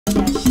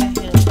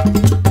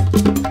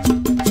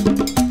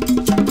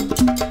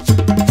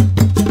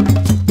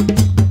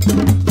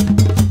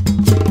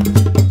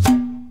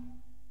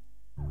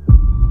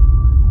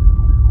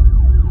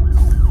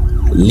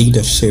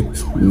leadership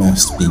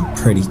must be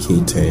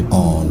predicated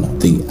on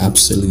the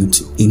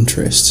absolute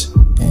interest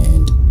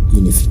and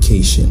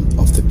unification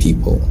of the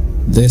people.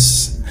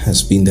 This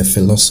has been the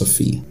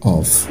philosophy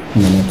of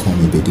Nana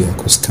Kwame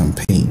Bediako's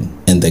campaign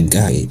and the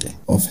guide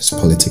of his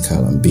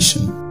political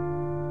ambition.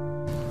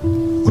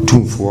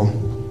 Otumfo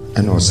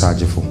and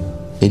Osajefo.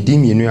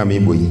 Edim yenu ya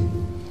meboyi.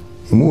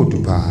 Emu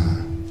otupa.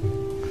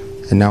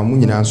 Na mu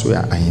nyina so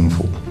ya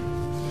ahemfo.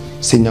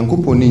 Se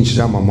Nyankopon ni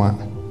nhyira mama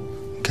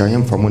ka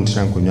ahemfo mo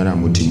ntira nkonwa na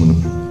motimu no.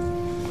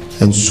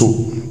 Enso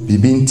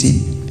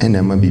bibinti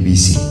ena ma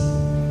BBC.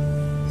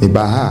 Me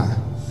ba ha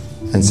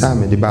ensa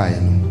me de ba ye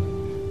no.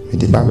 Me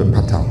de ba be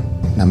pataw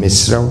na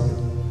mesrew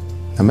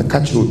na me ka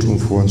kire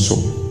otumfo nso.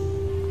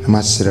 Na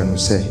masere no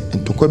se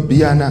entokwa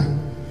bia na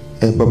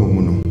eba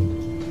mu no.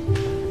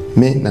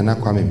 Me Nana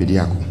Kwame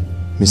Bediako.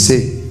 Me say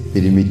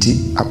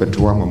bilimiti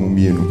apetoa mamu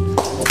mienu.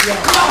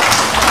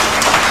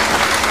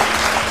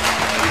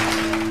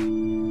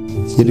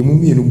 Yede mu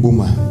mienu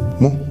boma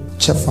mo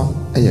chefa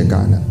eye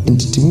Ghana.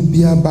 Ntitimu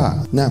bia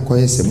ba na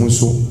akoye se mu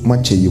so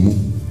mache yemu.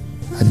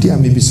 Ade a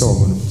mebisa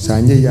omo no sa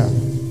anye ya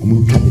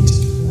omu twamiti.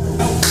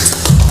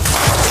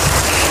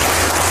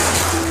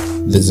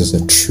 This is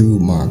a true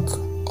mark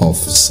of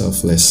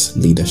selfless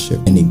leadership,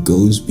 and it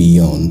goes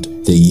beyond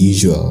the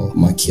usual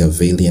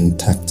Machiavellian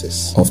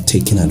tactics of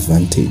taking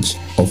advantage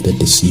of the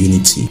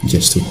disunity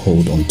just to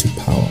hold on to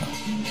power.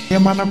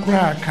 Yamana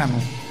kura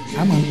kano,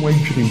 ama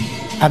mwenjuri.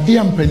 Adi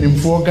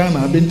ampenimfo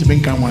Ghana abenti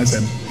benka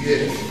mwazem.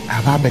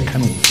 Ababe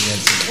kano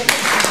fiyezi.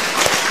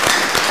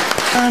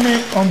 Ane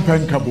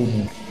ompenka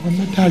bumu.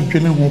 Wameta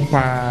jwene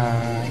hopa.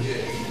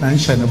 Na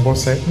nshane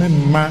bose.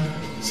 Nema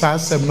sa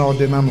asem na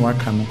odena nwa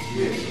kano.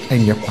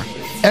 Enye kwa.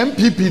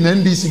 NPP na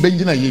NDC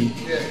benjina yi.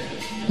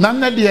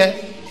 Nanne die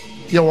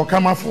ye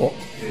wakama for.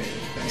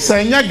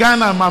 Sanya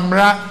Ghana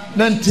mamra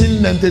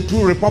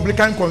 1992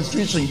 Republican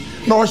Constitution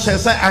na o hye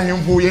say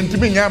ahemfo ye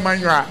ntimi nya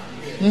manwa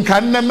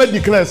nka na ma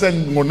declare say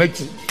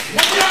monarchy.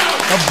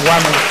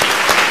 Abuano.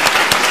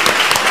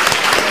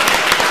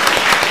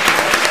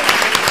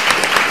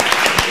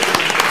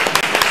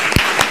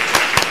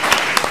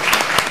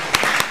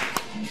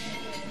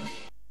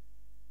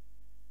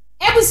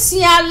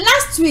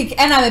 Last week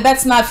and I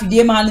bet na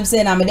fidie man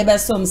say na me de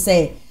besom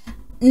say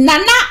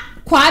Nana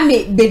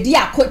Kwame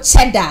Bediako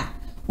Cheddar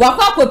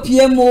wakwa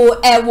piemu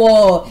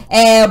ewo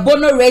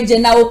Bono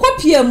region na wakwa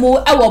piemu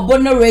ewo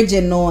Bono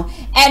region no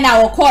e na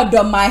wakwa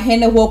doma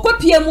hene wakwa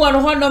piemu ono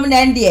honom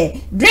na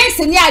ndie drinks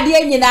ni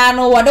ade nyina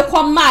no wode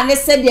kwama ne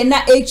se de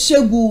na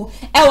echegu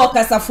ewo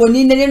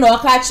kasafoni ne no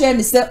ka kire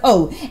ni se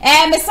oh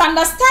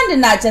misunderstanding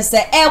na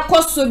chese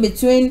koso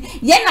between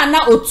ye Nana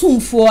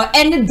Otumfo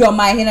and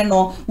doma hene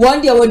no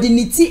won de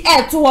wodiniti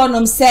to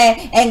honom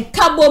se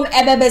enkabom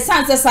ebebe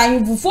sanse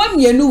sanhufo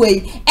mienu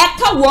we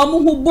eka wo mu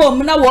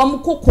hubom na wo mu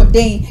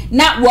kokoden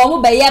na wo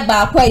mu beye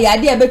ba kwa ya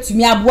de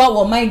betumi aboa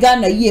wo man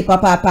Ghana yie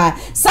papa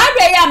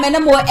sabe ya mene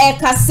mo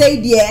eka sei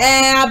de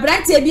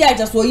abrante bi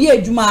aja so ye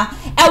adwuma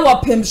wo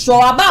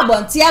pemsho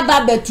ababonte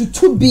aba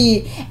betutu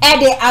bi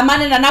de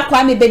amane Nana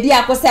Kwame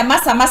Bediako se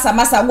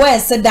masa go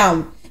and sit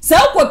down se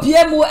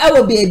okopie mu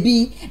wo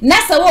baby na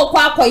se wo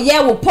kwa akoye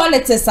wo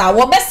politics a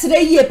wo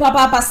besere yie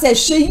papa se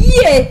hwe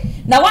yie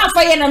na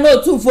wanfa ye Nana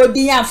Otumfo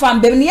din anfa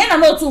mbem ne ye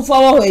Nana Otumfo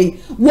wo hoyi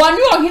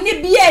woni ohini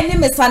bia ni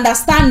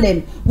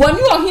misunderstanding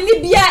woni ohini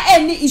bia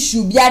any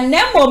issue bia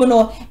nemom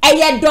no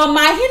eye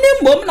doma hini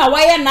mom na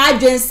waye na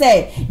adwen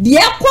se de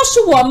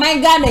ekoso wo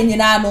man Ghana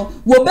nyina no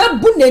wo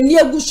bebu nani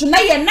agusu na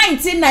ye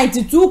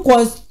 1992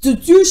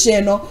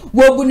 constitution no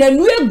wo bu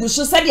nanu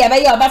agusu se de be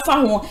ye obafa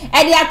ho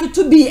e de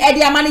atutu bi e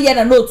de amane ye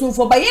Nana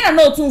Otumfo ba ye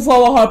Nana Otumfo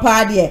wo ho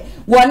pa de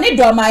woni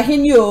doma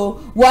hini o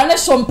woni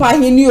sompa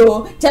hini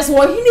o ches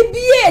wo hini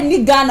bia ni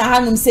Ghana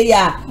hanum se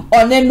ya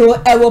one no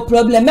ewo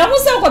problem me hu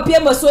se kopie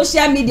mo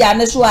social media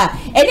ne so a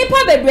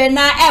enipa bebre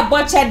na ebo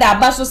Cheddar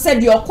ba so se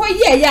de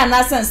okoye ye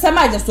na sensem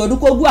aje so du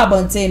kogu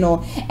abonten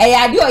no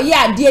ya de oye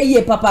ade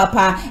ye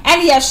papa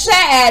and ye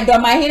share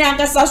doma hini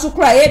ankasa so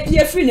kra e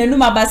pie free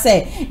nenu aba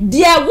se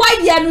de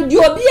waye no de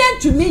obi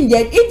antumi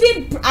nje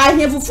even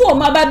ahemfofo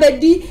ma ba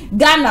bedi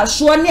Ghana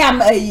so ne am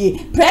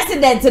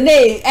president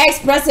ne ex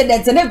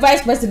president ne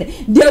vice president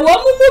de wo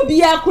mu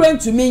bia kra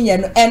ntumi nje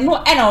no eno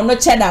na ono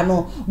Cheddar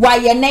no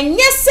waye na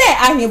nye se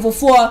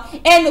ahemfofo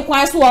eni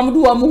kwan so wo mu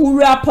do wo mu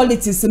hura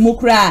politics mu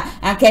kra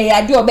anka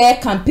ya de obe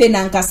campaign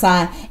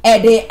ankasa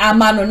de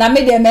amano na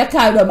me de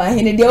meka do ma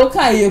hene de o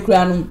kan ye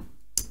kra no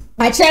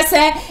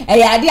achese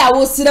ade a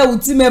wo sira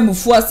wutime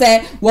mufo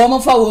se wo mo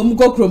fa wo mu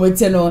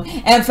kokromote no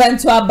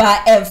emfanto aba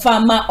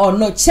emfama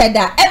ono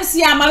Cheddar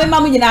MC amame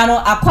mamu nyina no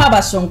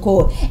akwaba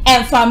sonko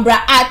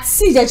emfambra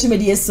ati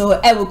jachimedie so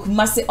ewo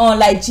Kumasi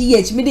online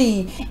GH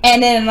midi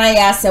ene na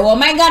ya se wo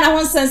man Ghana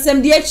ho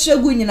sensem de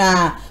achegu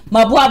nyina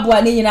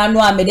maboaboa ni nyina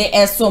no amede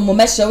eso mo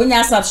meshe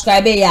wonya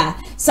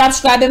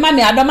subscribe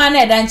mami adoma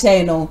na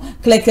edanche no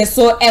click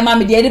so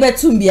mami de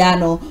betum bia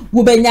no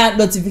wo benya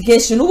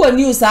notification wo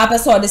news a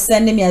person de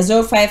send me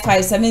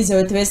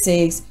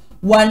 05570361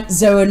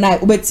 109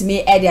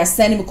 ubetimi edia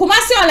send me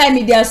Kumasi online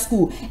media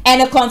school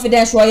and a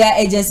confidential royal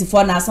agency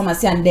for na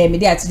somasi and dem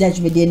media judge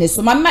media ne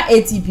so mama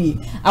ATP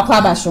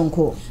akwaba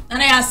shonko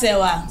ana ya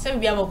sewa se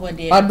bia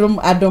bobode adom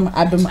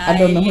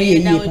ho ye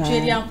na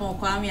otwedi ampon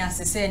kwa mi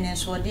asese ne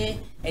so de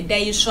eda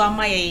yi so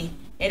amaye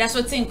eda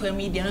so tinkwa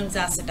media no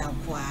mta aseda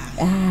kwa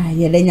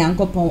ye le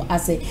nyankopon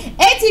ase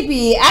ATP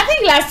I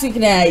think last week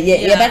na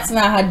ye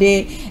betina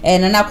hade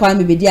na kwa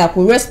mi bedi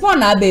akọ respond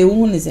na be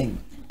hu ni sen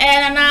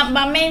na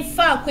ma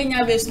menfa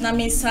kwenya besu na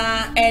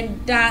mesa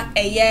eda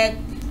eye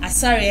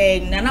asare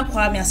na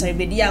kwa mi asare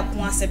bedi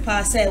akọ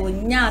asepa se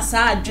wonya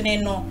asa adwene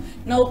no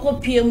na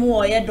okopie mu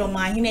o ye dom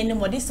ahene ni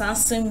modi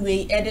sansem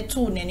we ede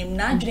to nanim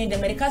na adwene de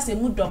America se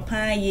mu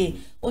dopan ye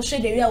o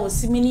hwe de wi a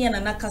osimini na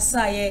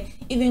nakasa ye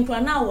even kwa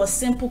na wo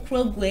simple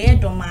program ye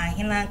dom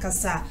ahene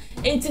nkasa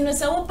enti no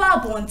se wo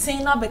ba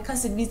bonten na beka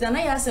se biza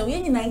na ya se we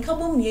nyina nka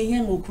bom ye hia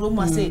no kro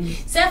mu ase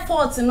se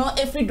fault no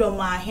every dom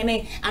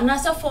ahene ana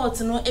se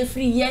fault no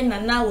every ye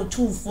na wo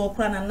tufo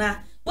kra na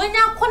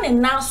wanya kone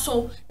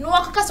naso no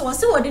wakaka se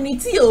wose wode ni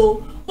ti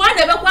o wa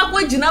de be kwa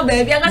kwa gina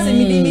ba bia ka se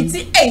mi ni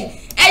ti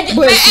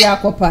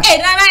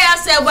nana ya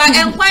se ba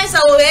enkwan sa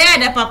wo ye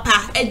de papa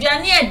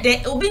aduane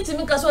ede obi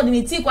ntimi ka so wode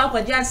ni ti kwa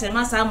kwaje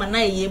asema sa ma na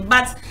ye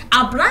but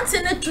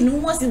abrante ne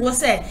tunu ho si wo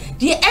se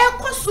de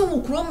ekoso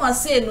wo kroma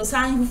se no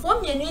sa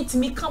ahifo mienu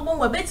itimi ka bom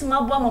wa betima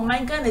abo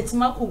amaman ka na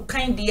tima ko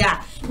kan dia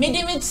me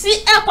de mi ti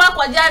ekwa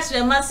kwaje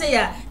asema se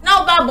ya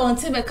na oba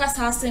bonti be ka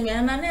sa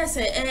asema na na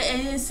se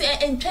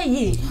entwa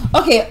ye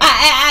okay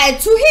I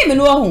to him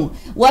no ho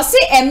was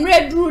say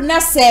emredru na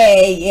se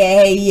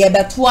ye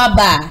beto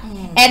aba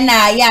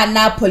ena ya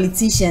na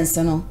politicians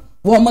no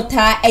wo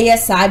mota eye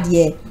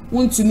saade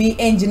wontumi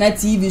engineer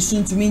TV so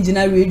ntumi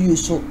engineer radio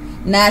show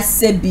na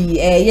sebi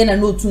ye na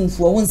no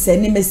tumfo won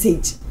send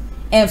message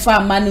enfa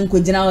man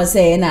nkogina wo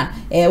say na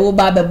wo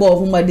ba be bo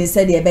homode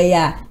said e be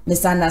ya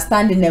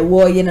misunderstanding na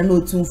wo ye na no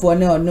tumfo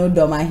ne no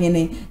dom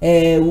ahene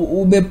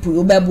wo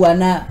bebu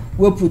na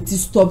we put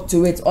stop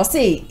to it o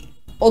say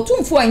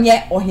otumfo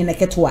nye ohene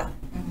ketwa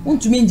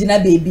wontumi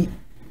engineer baby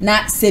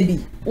na sebi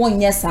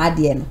wonye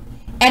saade no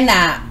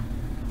ena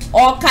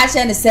o ka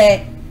she ne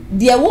say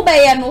de wo be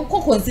ye no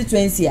ko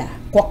constituency a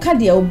ko ka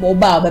de wo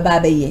ba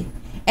be ye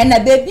ena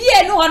baby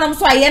e no honom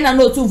so aye na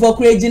no tumfo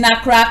kra gina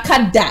kra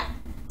kada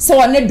so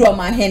one dom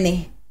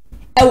ahene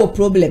e wo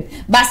problem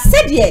but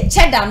said ye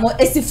cheda no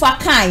esifa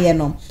kan ye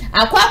no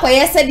akwa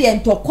ye said ye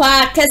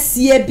ntokwa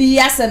kasie bi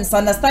asem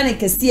understanding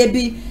kasie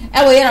bi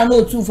e wo ye na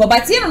no tumfo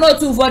but ye no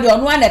tumfo de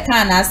ono ane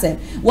kan na asem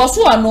wo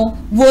so ono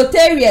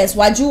votarians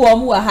waju wo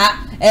mu wa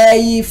ha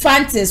yi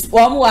Francis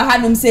wo mu wa ha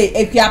num say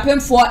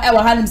ekwiapemfo e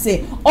wa ha num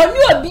say oni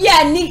obi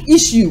ani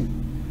issue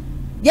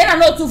ye na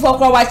no tumfo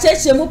kra wa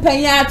cheche mu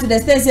panya to the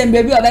state say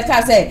baby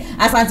obeka say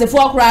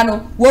asantefo kra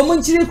no wo mu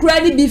nchiri kra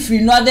ni bi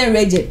free northern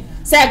region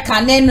say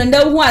kanen no nda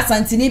hu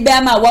asantini be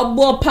ma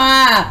wabo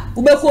pa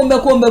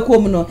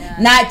ubekom no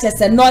na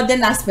chese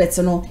northern aspect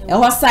no e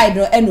ho side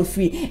no e no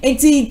free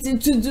enti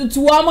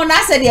to wo mo na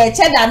say de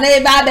cheda na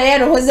e ba be ye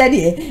no ho ze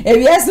de e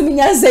wiasum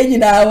nyansa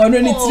nyina wono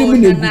ni tirimu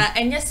ne na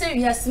enye se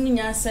wiasum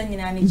nyansa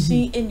nyina ne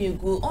chi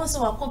enego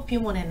onso wakopie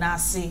mo ne na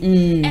ase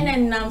ene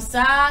nam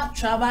sa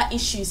travel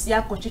issues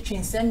ya kochitwe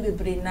nsem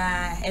bebre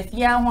na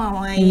efia ho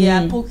ahwan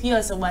ya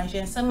pokio se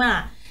wanhwe nsem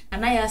a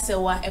anaya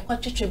sewa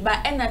ekwatwetwe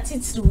ba ena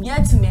titiri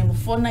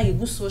yatimemfo na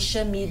yegu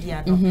social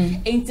media no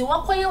enti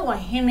wakoye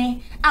wahene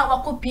a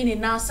wakopie ne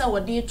na asa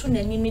wode etu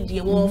nanini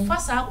de wo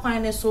fasa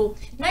akwan ne so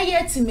na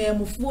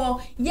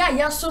yatimemfo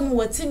ya so no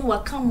watini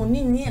wakamo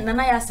nini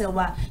nanaya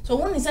sewa so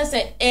woni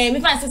se me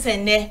fan se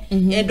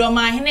ne do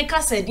ma hene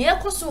kase de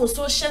ekoso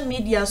social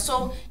media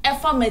so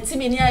efa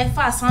matimi ne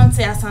efa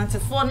asante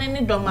fo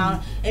ne do ma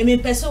me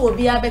pese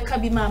obi abeka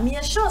bi ma me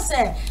sure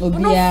se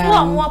no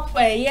fo mo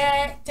ye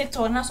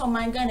TikTok na so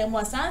manga mo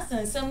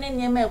sansensem ne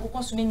nyema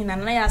ekokoso ne nyina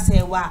na ya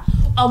sewa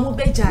omo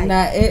bejai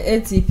na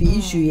ATP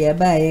issue ye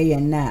ba ye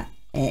na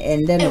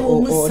and then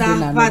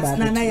ordinary but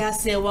na ya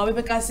sewa we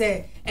beka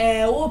say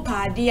wo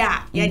paade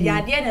a ye de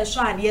ade na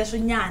so ade so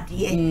nya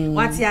ade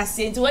wati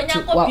ase nti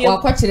wonya kopie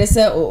wa kwakire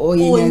se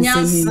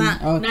oyenyansemi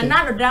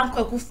na do dan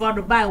kwakufo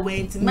do ba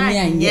we nti ma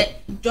ye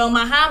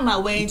joma hama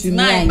we nti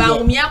ma ba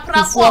omi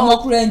akra fo mo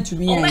kura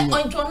ntumi anye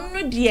onto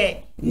no de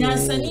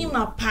nyansani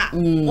mapa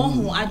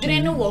ohu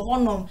adwene ne wo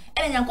honom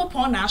ene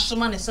nyankopon na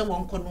asoma ne se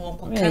wonko no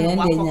wonko kan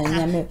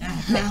wakoka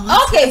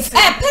okay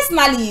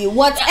personally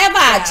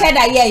whatever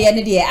cheddar ye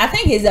ne de I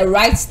think is the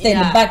right thing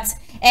but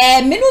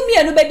menu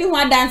mienu bedi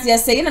ho dance ye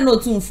say na no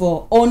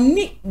tumfo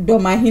oni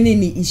domahini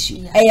ni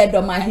issue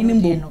domahini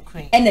mbom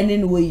ene ne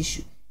no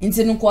issue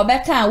nti no ko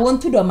obeka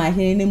wontu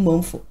domahini ni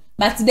mbomfo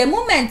but the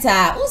moment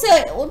who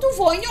say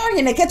tumfo onyo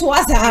ohene keto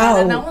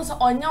wasa na won so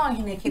onyo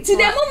ohene keto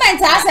the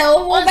moment I say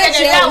wo be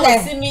chere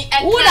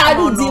wo na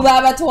do di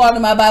ba beto ono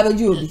ma ba be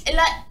jobi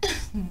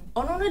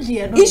ono no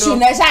die no issue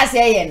na sha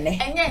say ye ne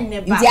enye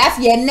ne ba nti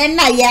afie ne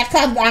na ye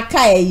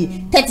aka yi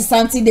 30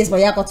 something days for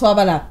yakoto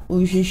abala o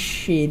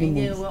hwehwe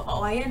ni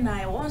o ye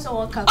na won so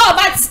wo ka oh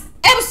but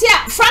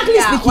frankly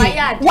speaking,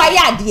 why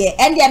are there?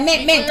 And they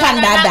make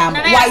Canada,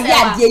 why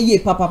are there? Ye,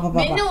 papa.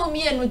 No,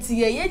 me and no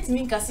tea, yet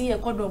me can see a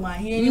codoma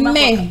here.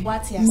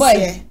 What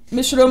boy,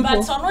 Miss Rump,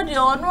 but so no, the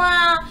honor.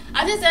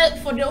 I just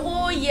said for the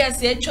whole year,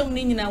 say,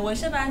 chumning in a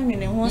wash and I'm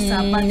in a horse,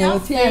 but no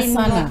fear,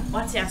 son.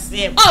 What you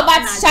say? Oh,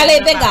 but shall I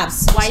beg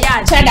ups? Why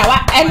are Chada?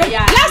 And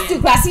last two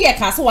class here,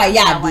 castle, why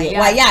are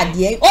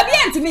there?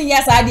 Obedient to me,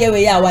 yes, idea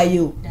where are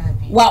you?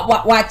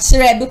 What,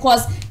 share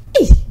because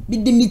be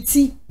the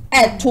meaty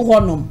at 2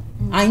 honum.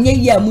 And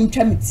ye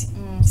munchamity.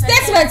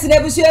 Statements in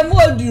every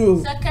more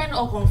drew. Second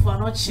or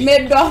confirm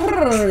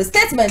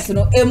statements,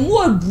 no, a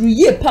more drew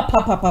ye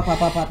papa.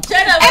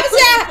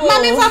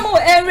 Mammy Famo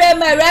and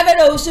my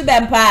revenue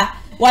shibempa.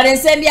 What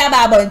is send ya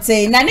babon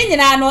say,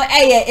 Naninano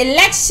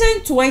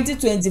election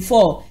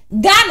 2024.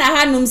 Ghana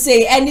Hanum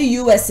say any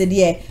US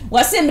dear.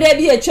 Was him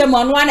ready a trim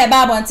on one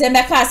above on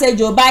Temeka say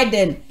Joe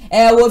Biden.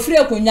 Wo free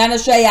kunyana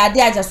show ya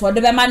dia just what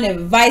the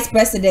man vice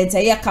president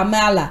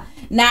Kamala.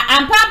 Na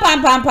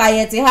pampa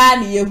yeti ha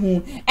na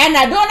yehu and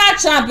na Donald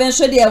Trump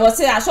nso de wo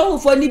se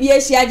asofo ni bi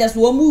ehia just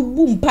wo mu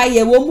bu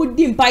mpaye wo mu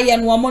di mpaye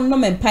no mo no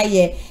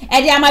mpaye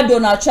e de ama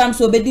Donald Trump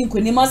so obedi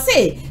nkoni mo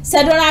se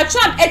Donald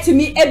Trump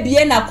etumi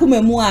ebie na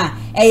kumemu a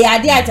e ya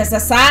de atese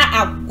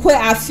saa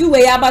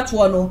afiwe ya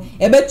bato no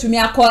ebetumi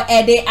akọ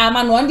e de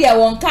ama no de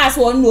won cast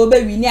won no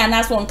obewini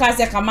anaso won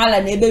cast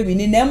Kamala na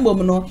ebewini na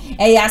mbom no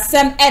e ya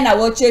sem e na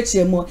wo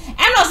cheche mu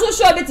e no so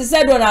show bit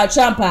say Donald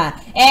Trump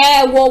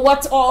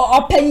what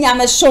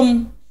openya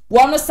shum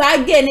one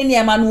side again in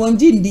your man won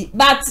dindi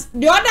but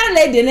the other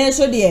lady na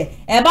so there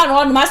e ba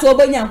no ma so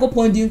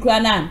obanyankopon di nkura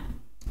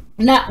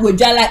na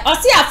wodwa like o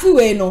se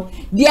afiwe no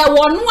there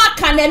wonu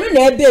aka na no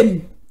na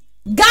ebem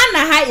Ghana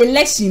high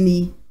election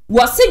ni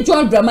was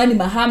John Dramani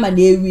Mahama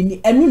na ewini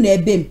enu na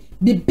ebem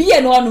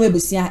bibie no no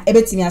ebusia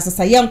ebetimi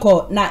asesa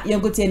yenko na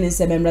yenko tie ne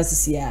nsebemra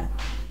sisia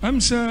I'm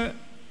sir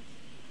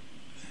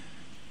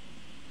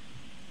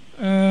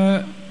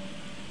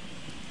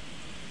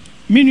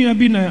many have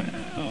been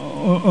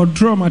or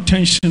draw my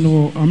attention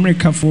or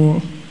America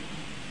for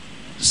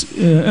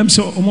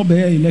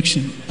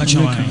election.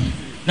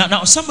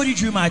 Now somebody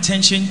drew my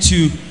attention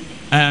to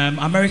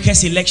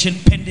America's election,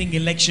 pending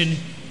election,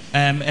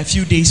 a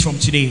few days from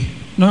today.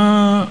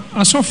 Now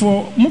I saw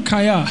for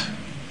Mukaya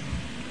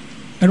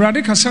a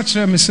radical such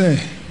me say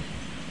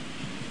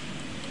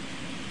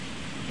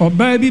or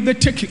baby be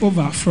take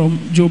over from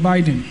Joe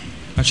Biden.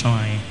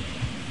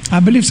 I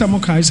believe some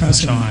Mukaya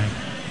has.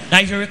 Now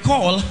if you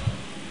recall,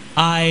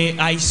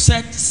 I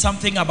said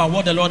something about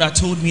what the Lord had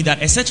told me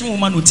that a certain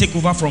woman would take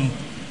over from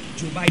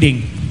Joe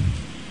Biden.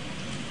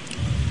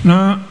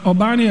 Now,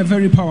 Obani are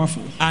very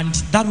powerful. And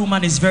that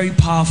woman is very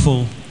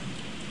powerful.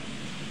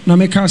 Now,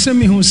 me can say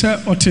me who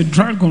say ote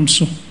dragon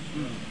so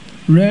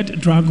red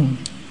dragon.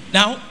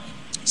 Now,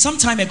 some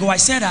time ago I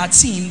said I had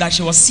seen that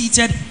she was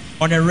seated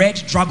on a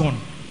red dragon.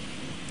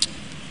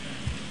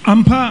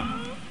 Ampa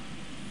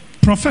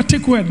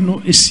prophetic word no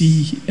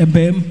esi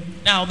ebem.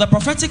 Now, the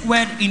prophetic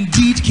word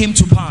indeed came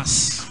to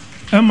pass.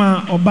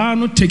 Emma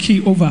Obano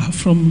taking over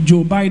from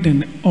Joe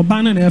Biden.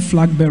 Obano a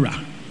flag bearer.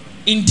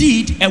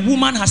 Indeed, a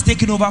woman has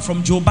taken over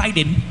from Joe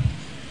Biden.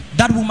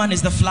 That woman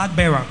is the flag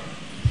bearer.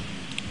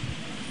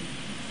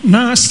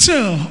 Now,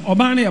 still,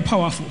 Obano are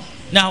powerful.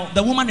 Now,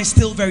 the woman is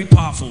still very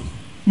powerful.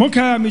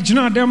 Moka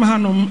mijina dem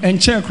hanum and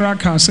check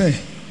raka say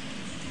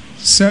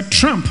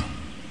Trump.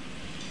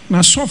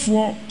 Na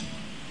software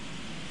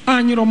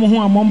anyiro mo ho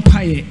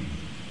amompaye.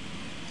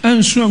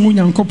 Ansu angu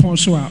nyankopon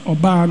so a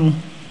oba no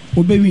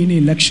obewin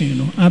election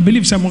no. I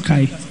believe some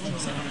okay.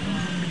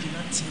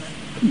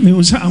 Me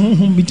unsa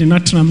ahonhom bi de na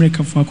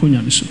America for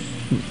akonya so.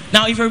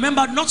 Now if you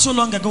remember not so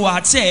long ago I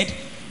had said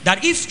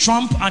that if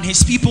Trump and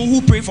his people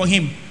who pray for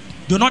him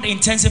do not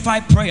intensify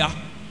prayer,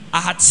 I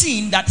had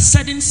seen that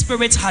certain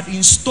spirits had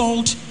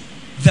installed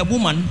the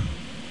woman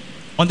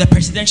on the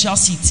presidential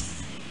seat.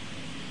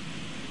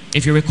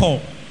 If you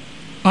recall.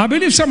 I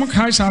believe some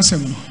guys are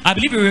saying. I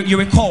believe you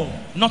recall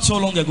not so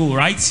long ago,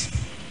 right?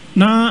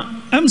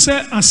 Now, I'm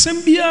saying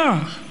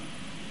Assembia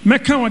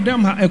Meka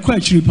wadam ha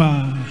ekwachiri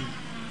pa.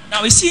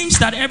 Now it seems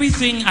that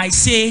everything I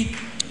say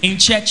in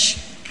church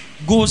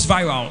goes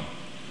viral,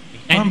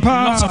 and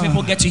lots of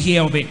people get to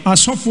hear of it.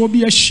 Asofo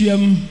bi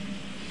ahyiam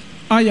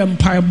I am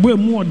paibo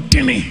mu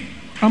odene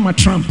ama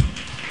Trump.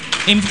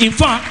 In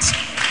fact,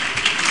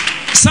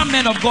 some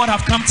men of God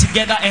have come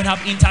together and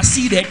have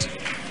interceded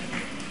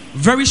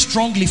very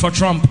strongly for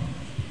Trump.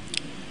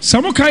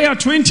 Samokaya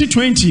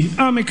 2020,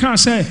 Ameka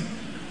say,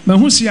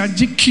 Mahusi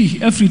Ajiki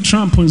every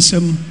Trump on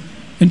some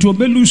into a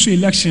Belusu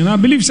election. I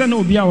believe Sana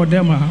will be our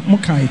demo.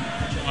 Mokai.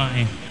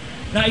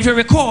 Now, if you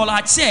recall,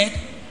 I said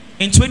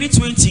in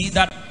 2020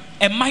 that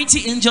a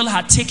mighty angel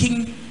had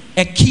taken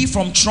a key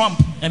from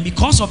Trump, and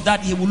because of that,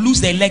 he will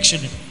lose the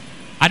election.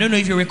 I don't know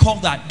if you recall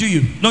that. Do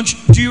you?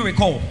 Do you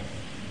recall?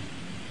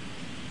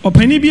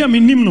 Openibia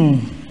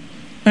minimno,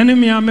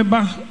 enemy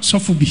ameba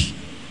sofubi.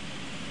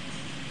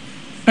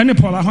 Any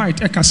Paula White,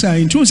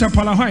 Ekasa, in Tunes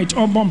Paula White,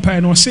 or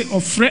Bompire, or say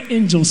of free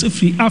angels,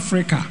 free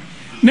Africa.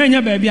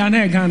 Nanya baby,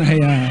 and Ghana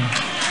here.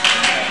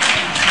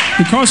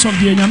 because of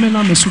the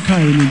Enyamena Mesuka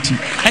unity.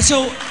 And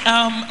so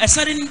a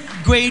certain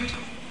great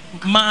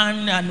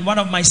man and one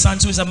of my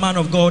sons who is a man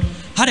of God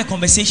had a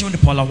conversation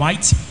with Paula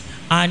White,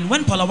 and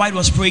when Paula White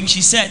was praying,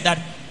 she said that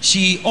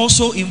she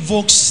also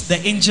invokes the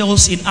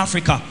angels in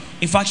Africa.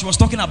 In fact, she was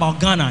talking about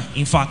Ghana.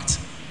 In fact,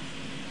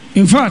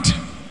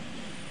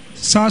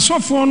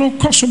 Sasofo no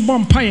koso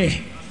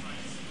bompaye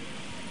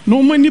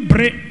no mani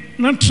bre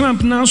na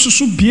Trump na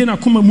susu bie na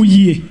koma mu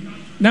yie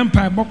na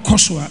mpa bo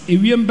koso a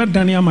ewiem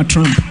bedane ama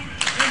Trump.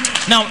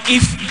 Now,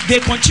 if they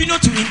continue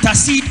to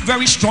intercede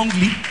very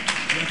strongly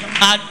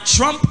and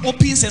Trump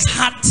opens his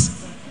heart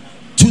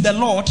to the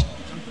Lord,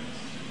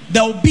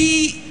 there will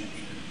be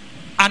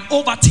an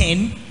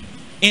overturn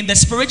in the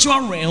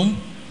spiritual realm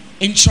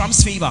in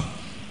Trump's favor.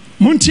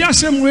 Munti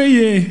asem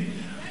we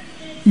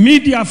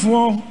media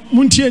for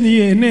munti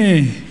ni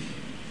ne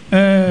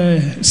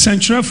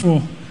central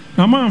for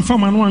na man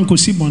fama no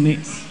ankosi bone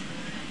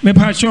me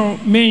pa cho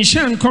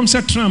mention come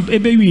say Trump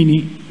ebe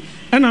wini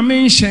and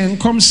mention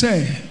come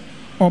say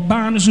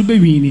oba no so be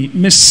wini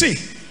me say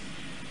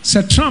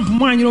Trump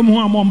mo anyiro mo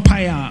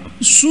amompaya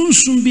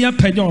sunsun bia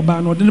pede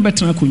oba no de ne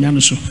betena konya no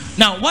so.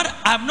 Now what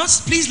I'm not,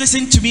 please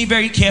listen to me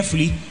very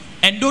carefully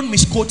and don't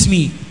misquote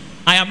me.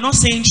 I am not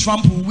saying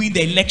Trump will win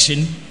the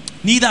election,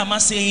 neither am I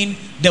saying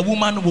the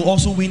woman will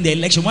also win the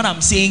election. What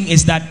I'm saying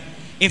is that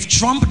if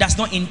Trump does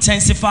not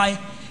intensify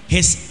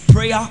his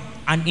prayer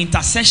and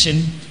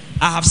intercession,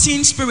 I have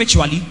seen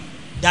spiritually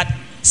that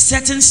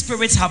certain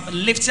spirits have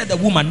lifted the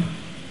woman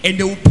and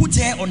they will put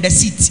her on the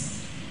seat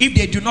if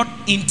they do not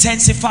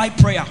intensify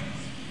prayer.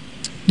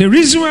 The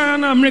reason why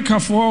in America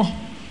for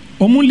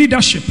omu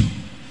leadership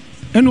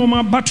and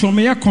omu battle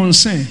me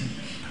concern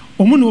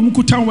omu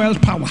kuta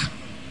world power.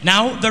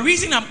 Now the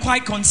reason I'm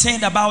quite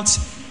concerned about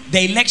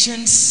the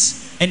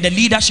elections and the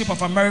leadership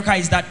of America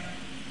is that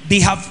they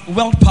have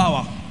world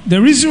power. The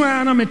reason why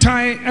I'm a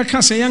tie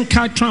say young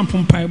Trump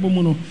on paibo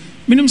muno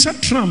minim sa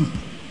Trump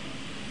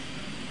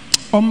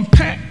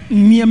pe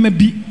niema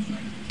bi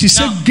ti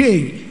say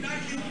gay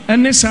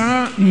and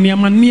sa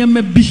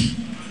niema bi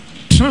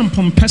Trump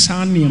pe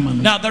sa niema.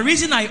 Now the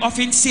reason I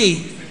often say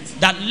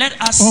that let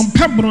us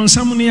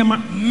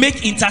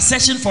make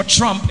intercession for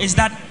Trump is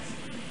that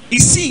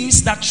it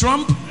seems that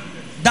Trump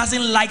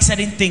doesn't like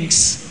certain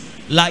things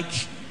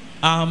like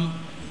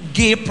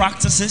gay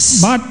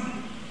practices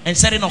and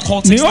certain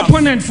occultic the stuff.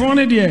 Opponent for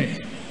there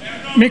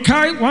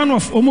Mekai one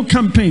of Omu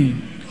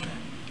campaign,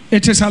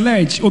 it is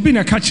alleged obi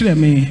na kachire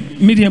me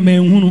media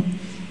man hunu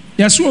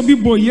yaso obi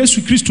boy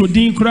Yesu Kristo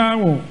din kura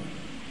wo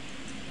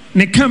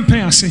ne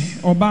campaign ase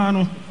oba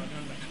no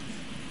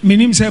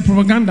minim say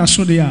propaganda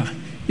so there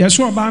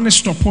yaso oba ne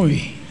stop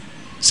oi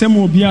say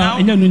mo bia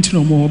enya no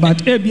ntino mo but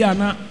ebia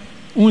na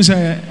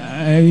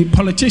unse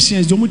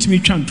politicians do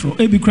mutimi twantro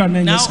ebi kura na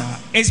nya sa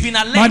it's been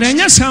alleged but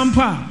enya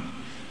sampa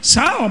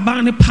sa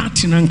oba ne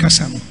party na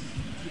nkasa no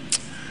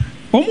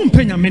omu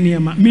mpenya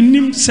meniema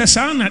minim se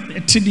sa na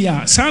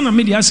tidia sa na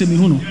media asemi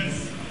hu no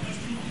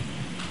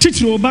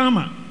titiri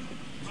Obama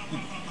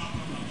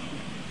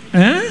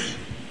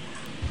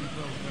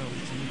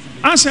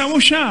asa wo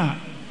hwa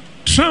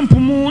Trump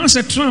mu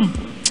asa Trump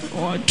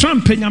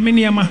penya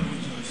meniema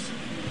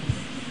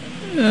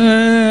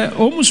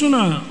omu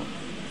suna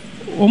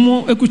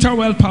omu ekuta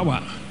world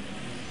power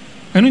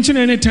enu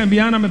nchine ne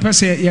tambia na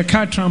mepese ye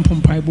ka Trump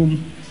mpaibom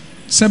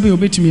sabe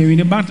obetimi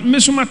ewini but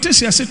mesumate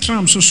ase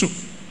Trump so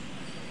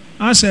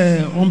as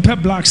on pe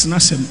blacks na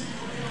sem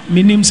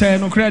minim say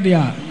no credit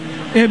a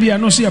ebia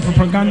no see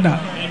propaganda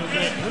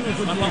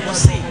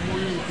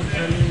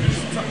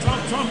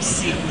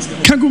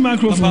kagu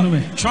microphone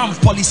me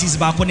Trump policies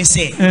back on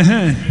say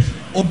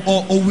we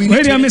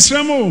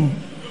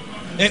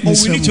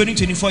need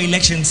 2024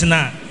 elections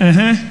now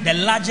the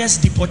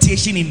largest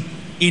deportation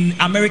in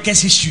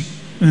America's history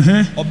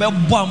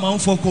obebo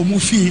amount for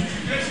komufi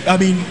I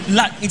mean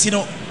you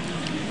know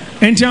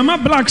entiama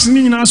blacks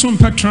ni na so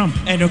pe Trump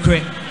and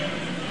okay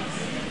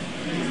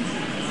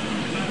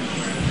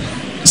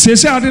say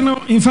I don't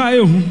know if I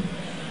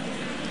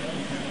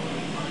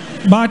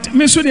but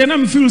me so dey na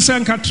me feel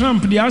say ka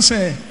Trump dey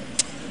say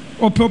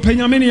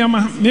openya meni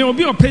ama me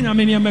obi openya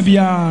meni ama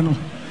bia no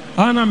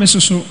ana me so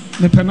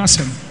me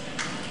penasem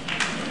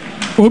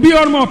obi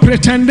ormo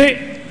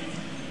pretende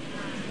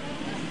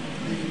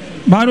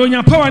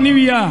baronya power ni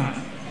wi a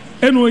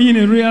eno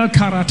yin real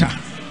character.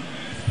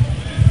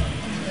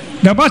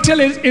 The battle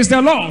is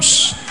the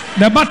loss.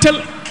 The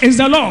battle is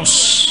the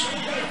loss.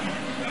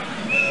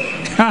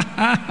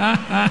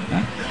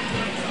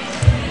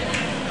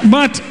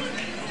 But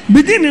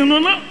beginning no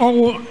na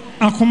o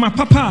akoma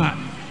papa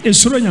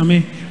esoro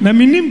nyame na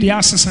minim de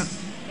asesa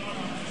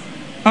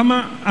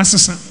ama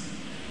asesa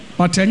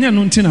but enya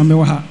no ntina me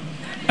wa ha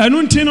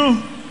enu ntino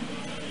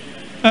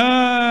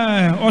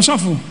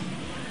osofo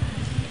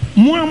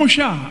mo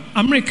amusha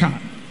America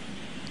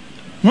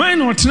why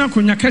not na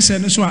konya kese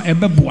ne so a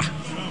ebeboa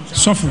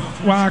sofo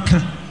wa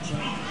aka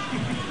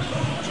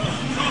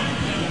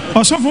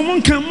osofo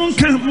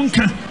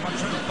monka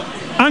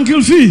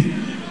Uncle Fee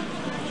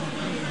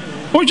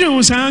oje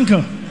on sa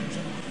uncle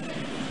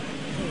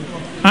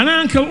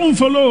ana uncle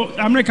unfollow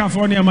America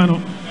for near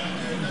mano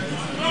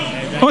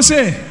o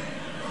say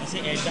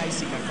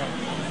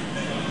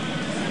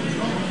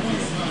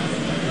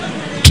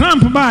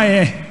Trump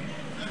by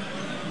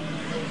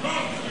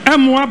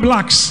M1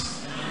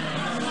 blacks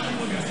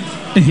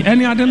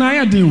any other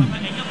na do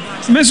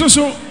me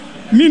so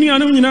mini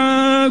anu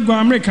nyina go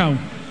America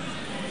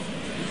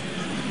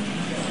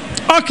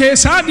okay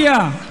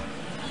sadia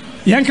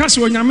yanka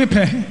so nyame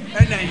pe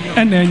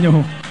ena enye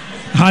ho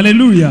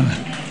hallelujah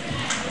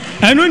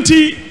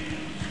enunti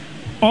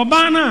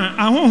obana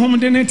ahohom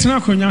de ne tena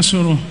konya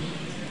soro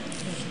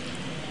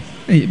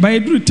by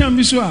duru time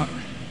bi so a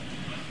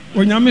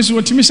onyame so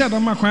otimi sha da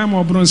makwan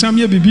ma obronsam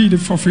ye bibi de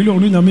fulfill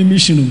onu nyame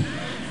mission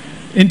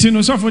enti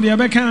no so for de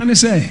abeka ne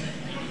say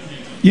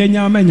ye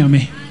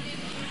nyame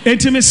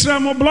enti mesra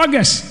mo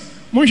bloggers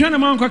mo hwa na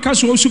man kwa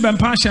kaso osu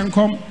bempa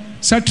hyenkom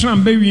sa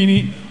Trump be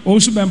wini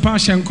osu bempa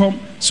hyenkom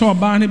so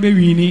oba ne be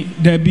wini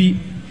da bi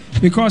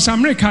because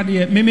America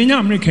de me menya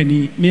America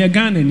ni me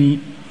Ghana ni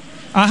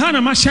aha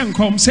na ma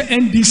hyenkom se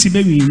NDC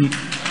be wini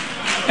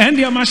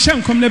endi ma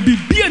hyenkom na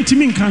bibi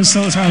antimi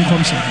cancel sa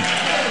ankom se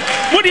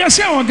mo de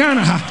ase o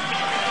Ghana ha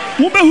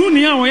wo be hu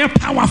ni a wo ye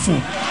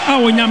powerful a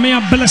wo nyame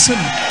a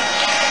blessing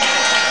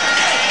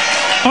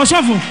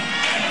osofo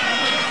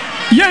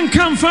yen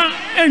kamfa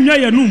enwa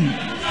yanum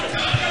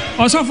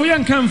osofo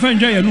yen kamfa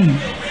enwa yanum.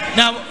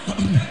 Now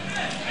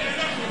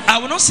I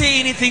will not say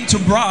anything to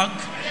brag,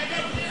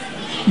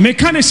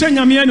 but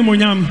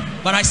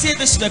I say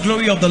this to the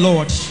glory of the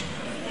Lord.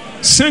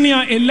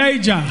 Senior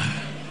Elijah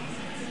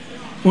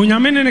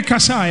Unyamene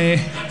Kasae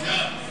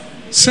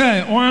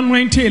say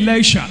 120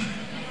 Elisha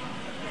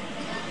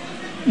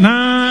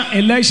na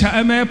Elisha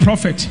a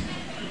prophet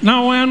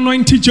na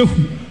 190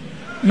 Jehu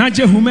na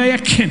Jehu me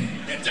ken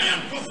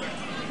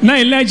na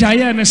Elijah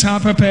ya ne sa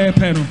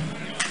pepe no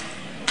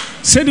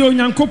said the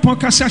Onyankopon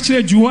kasa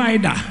kire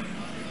Juaida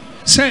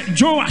say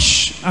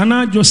Joash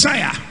ana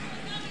Josiah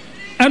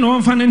and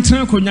one fan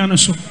entena konya no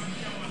so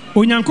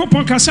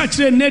Onyankopon kasa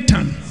kire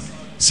Nathan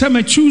say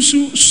me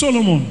choose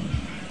Solomon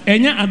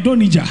enya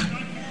Adonijah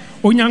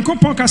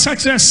Onyankopon kasa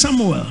kire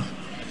Samuel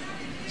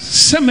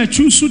say me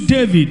choose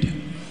David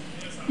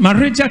ma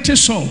reject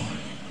Saul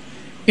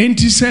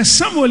enti say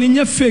Samuel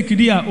nya fake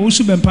dia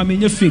osu bempa me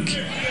nya fake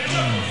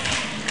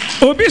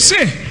obi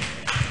say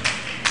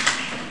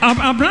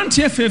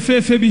Abrantie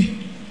fefe bi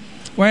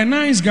why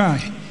nice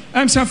guy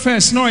I'm say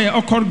first no ye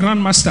okor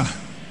grandmaster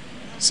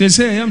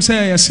say I'm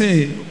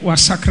say wa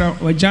sakra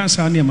wa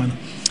jansa ne man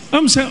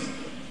I'm say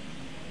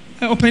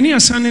openia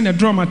sane na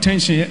draw my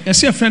attention ye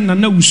say friend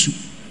Nana Wusu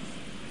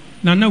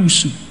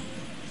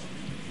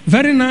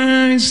very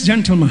nice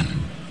gentleman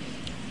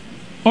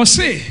o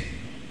say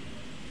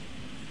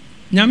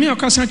nyame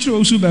okasa kire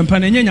osu bempa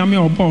na nye nyame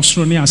obo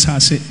soro ne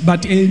asase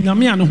but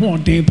nyame an ho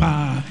ode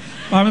pa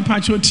ba me pa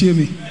kire tie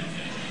me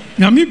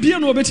nyame bia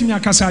no obetimi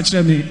akasa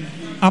kire me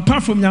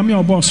apart from nyame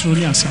obo soro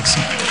ne asase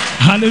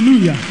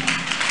hallelujah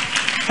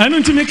anu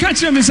ntimi ka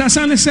kire me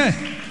sasane se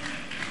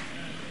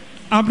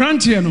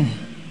abrantie no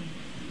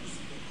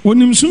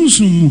onim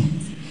sunsun mu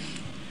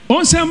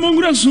on se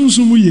mongura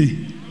sunsun mu ye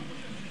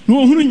no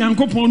ohunu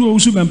nyankopon no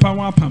osu bempa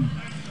wa apam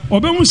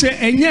obemu se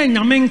enye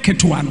nyame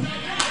nketoa no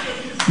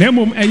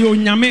Nemum eyo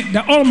nyame,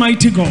 the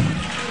Almighty God,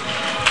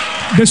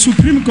 the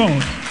Supreme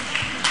God,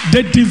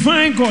 the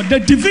Divine God, the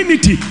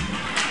Divinity.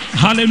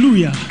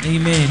 Hallelujah.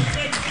 Amen.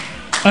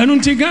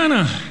 Anunti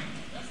Ghana,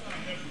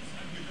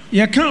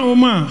 yaka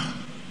oma,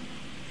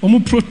 omu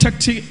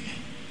protect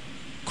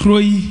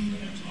kroi,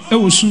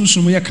 ewo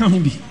sunsumu yaka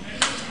humbi.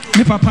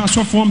 Ni papa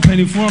so form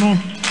penifo no,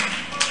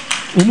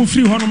 omu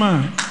free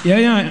honoma,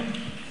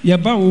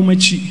 yaba wo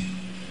machi,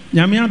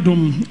 nyame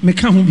adom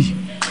meka humbi.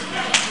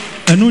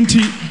 Anunti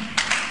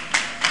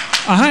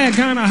ahaya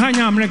Ghana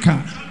hanya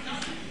America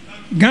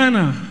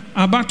Ghana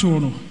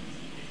abato no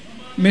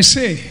me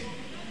say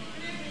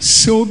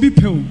se obi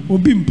pew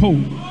obi mpo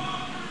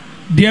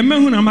de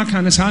mehu na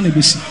maka ne sa na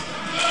besi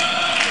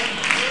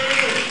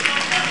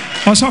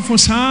osofo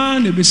sa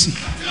na besi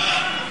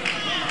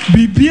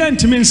bibia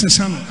ntime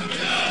nsesa no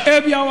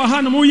ebia wa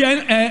ha no mo ye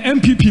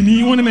NPP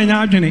ni woni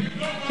menya adwene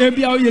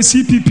ebia wo ye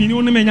CPP ni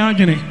woni menya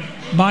adwene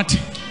but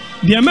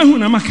de mehu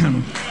na maka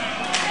no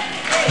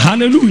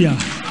hallelujah.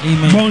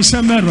 Amen.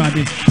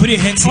 Put your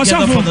hands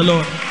together for the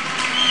Lord.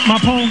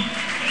 Mapon,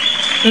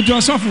 it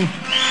was awful.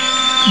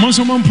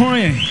 Monsomon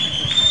point.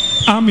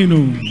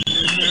 Amino.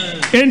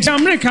 In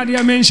America, the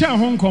Amensha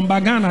Hong Kong,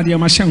 Bagana, the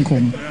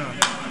Amashankom.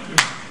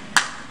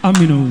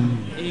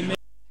 Amino.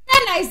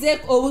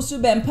 Isaac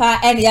Owusu Bempa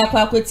and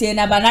Yakwakuti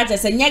na Banaja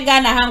se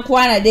nyega na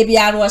hankwana de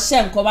bia ro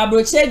hyenko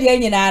mabroche de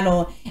nyina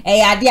no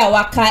ade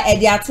awaka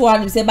ade ato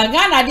anu se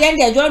bagana de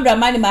ende John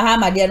Dramani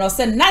Mahama de no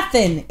say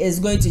nothing is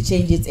going to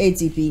change its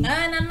ATP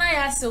na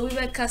ya se we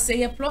be ka say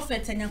ye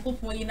prophet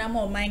Yakopon yina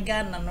ma my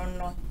Ghana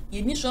no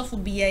ye ni sofo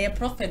bia ye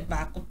prophet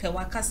ba ko pe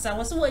wakasa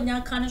wo se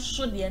wonya ka no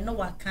so de no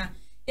waka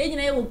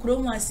enyina ye wo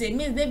kromu ase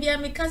me de bia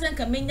me kasa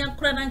nka menya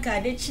kura na nka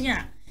ade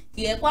chia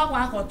ye kwa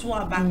akoto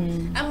aba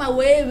ama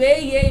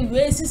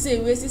we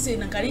sise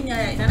na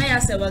kaninya na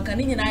ya se wa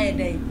kaninya na ye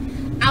dai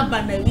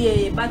abana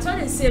we but what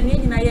they say me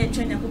nyina ye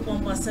twenya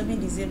kopon for 7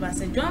 December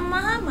say John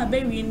Mahama be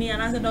wini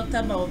and as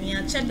Dr. Baomi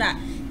a cheda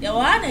ya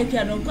wa na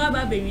piano kwa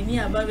ba be wini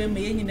aba be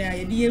me nyina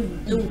ye de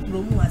ewu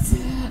promu ase.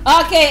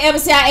 Okay,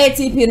 MCA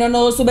ATP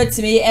no so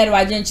betimi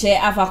erwajenche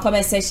afa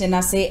comment section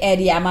na say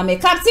area mama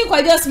Captain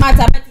Kwajo Smart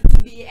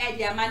to be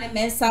area man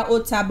Mensa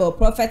Otable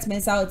Prophet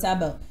Mensa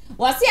Otable.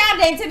 Was he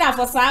identified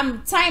for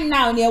some time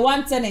now near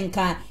 110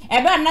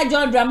 Eba na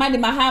John Dramani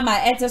Mahama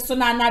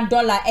etesona na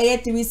dollar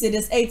 3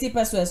 cedis 80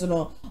 pesos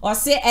no. Or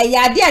say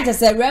yade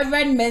just a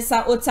Reverend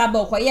Mensa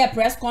Otable kwa ye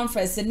press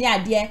conference ni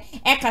ade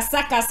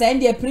ekasaka se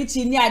ndi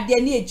preaching ni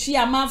ade ni etwi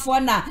amanfo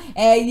na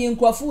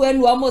yinkrofo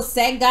enu almost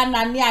sega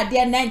na ni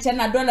ade na nche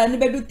na dollar ni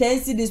bedu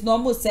 10 cedis no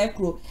almost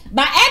sekro.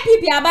 But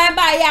NPP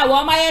abamba ya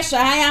wo ma ye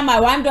hwan ma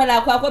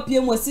 $1 kwa kopie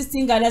mo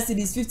 16 Ghana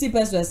cedis 50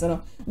 pesos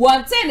no.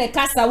 One ten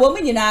kasa wo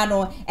nyina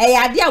no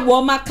yade a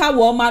wo maka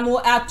wo ma no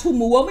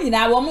atumu wo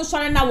nyina wo mo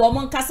sore na wo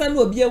mo nkasa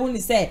na obi ehu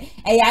ni se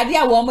yade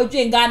a wo mo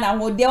dwenga na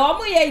ho de wo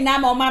mo ye nyina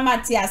ma mama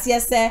ti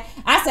ase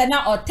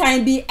na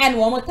otan bi en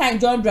wo mo tan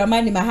John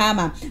Dramani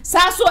Mahama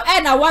saso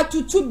na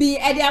watutu bi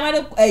e de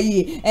amane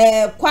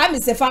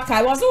Kwame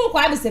Sefakai wo so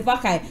Kwame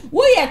Sefakai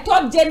wo ye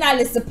top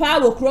journalist pa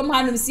wo krom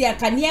hanum si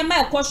aka niema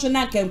e kwosho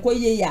na kenko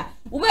ye ya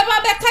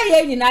ubeba beka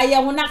ye nyina ye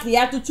ho na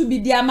ya tutu bi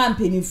dia ma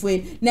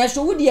mpenifue na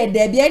so wo de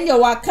da bi enye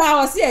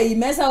waka o se ayi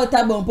Mensa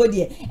Otable mpo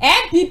de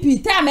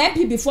NPP time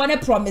NPP for ne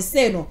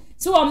promise no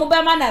so wo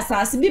mobema na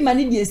sase bi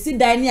mani de si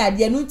dan ni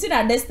ade no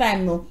ntina this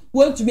time no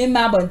want to be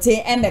ma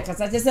bonte embe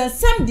kasa chese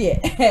sam de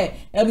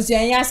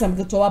ebusuan ya sam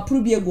keto wa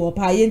prove egu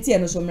pa ye ntie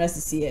no so mra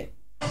sisi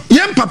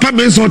yem papa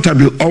Mensa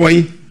Otable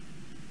owai.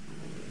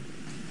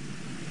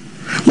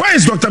 Why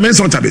is Dr.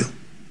 Mensa Otable?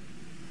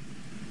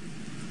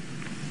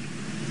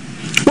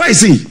 Why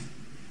is he?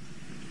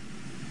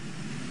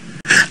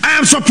 I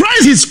am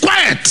surprised he's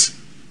quiet.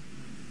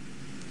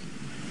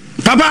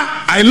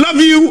 Papa, I love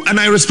you and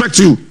I respect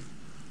you.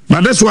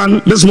 But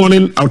this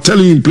morning, I'll tell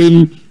you in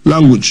plain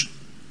language.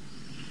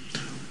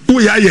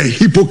 We are a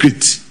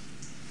hypocrite.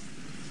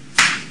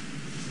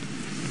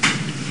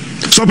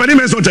 So, Penny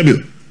Mensa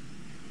Otable.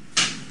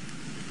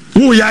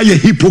 We are a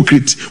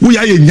hypocrite. We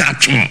are a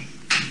nyatron.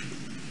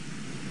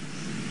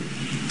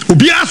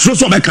 Obi asro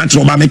so be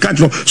country ba me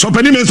country so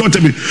Penny Mensa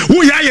Otable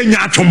wo ya ye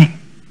nyatom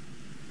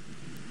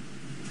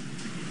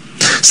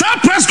sa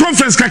press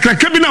conference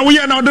kakra bi na wo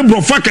ya na de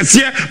brofa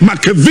kese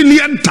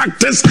Machiavellian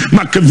tactics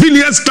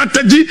Machiavellian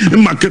strategy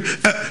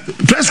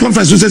press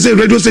conference so say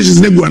radio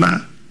stations ne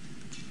guana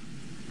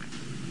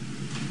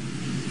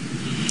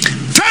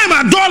time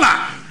a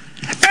dollar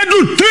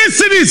edu 3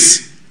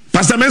 cedis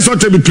Pastor Mensa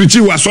Otable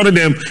preaching was sorry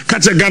them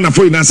catch a Ghana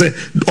for you na say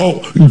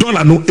oh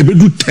dollar no e be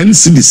do 10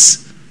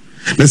 cedis.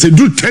 Let's say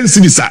do 10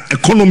 cedis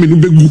economy no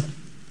begu.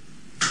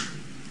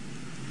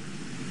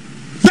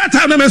 That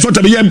time Mensa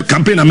Otable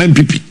campaign am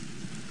NPP.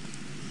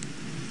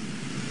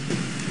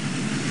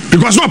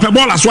 Because no pe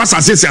ball as was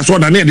as so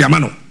na near the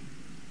amano.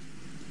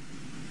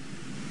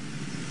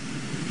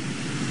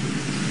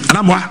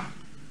 Anamwa.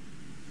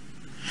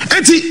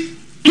 Eti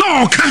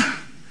no ka.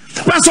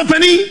 Wa so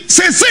pani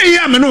say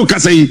ya me no ka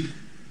say.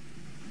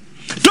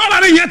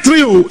 Dollar in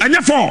 3 o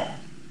anya 4.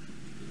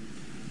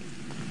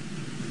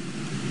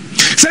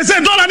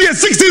 Say dollar here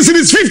 16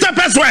 cedis 50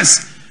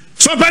 pesos.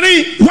 So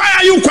Penny, why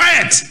are you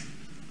quiet?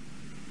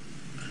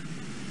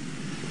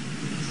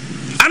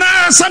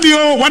 Ana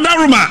sabio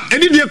wadaruma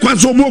eni de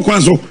kwanso mo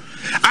kwanso.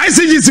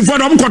 ICGC for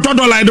them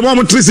 $4 the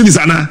one 3 cedis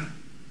ana.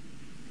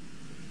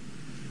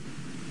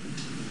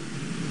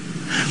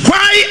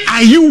 Why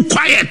are you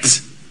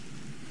quiet?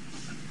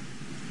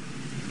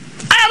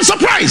 I am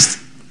surprised.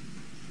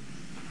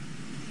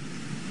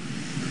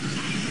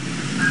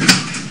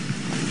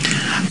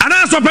 And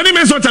as for Penny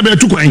Mensa Otable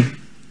to coin.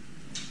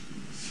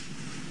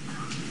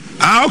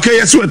 Ah, okay,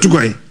 yes, we're to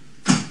coin.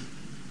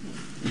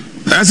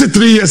 I said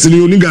 3 years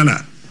in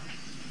Ghana.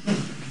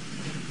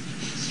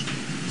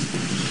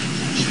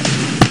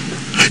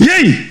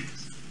 Yay,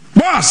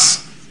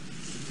 boss,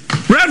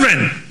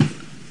 Reverend,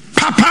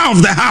 Papa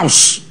of the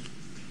house.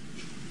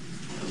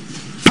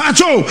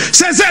 Pacho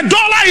says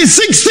 $1 is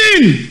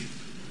 16.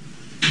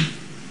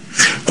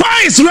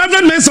 Why is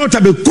Reverend Mensa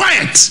Otable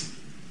quiet?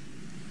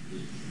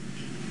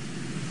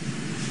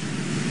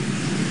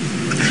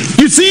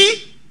 You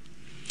see,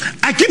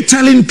 I keep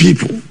telling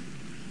people,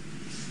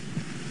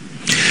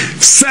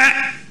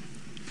 sir,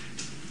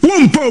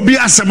 wumpo bi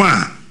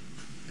asema,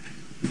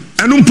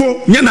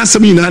 enumpo nyana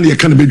asema ina ya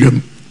kana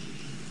bedwam.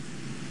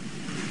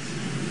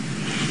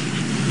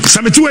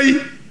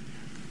 Sametuwei,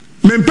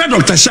 mempe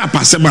Dr. Sharp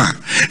asema,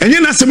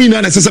 nyana asema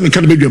ina ya sasa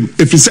kana bedwam.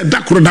 If you said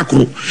dakuro,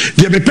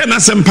 dia mepe na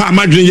sempa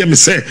amadwene ye me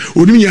se,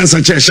 onimi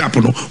yansa che Sharp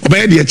no,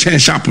 obaye dia che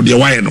Sharp dia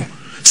waye no.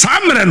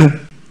 Samre no.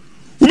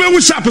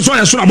 Ube Sharp so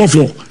ya sura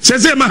bofo. Say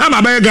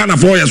Mahama ba Ghana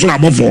for ya sura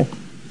bofo.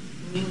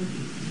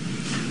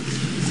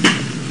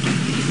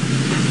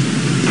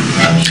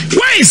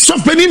 Why is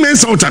Penny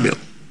Mensa Otable?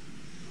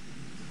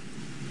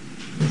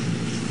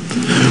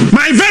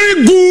 My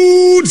very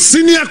good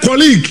senior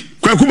colleague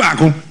Kwaku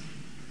Bako.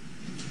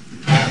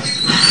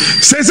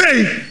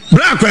 Say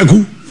bra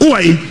Kwaku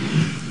Why?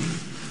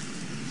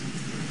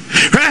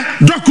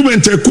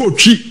 Document a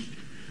coachy.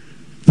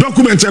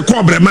 Document a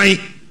cobremai.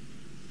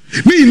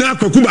 Me na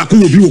kwakuba ku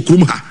obi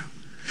okrum ha.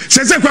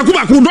 Se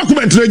kwakuba ku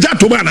document na ja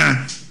to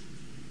bana.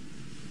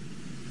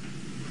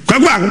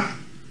 Kwakuba.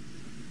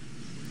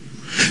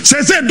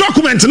 Se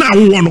document na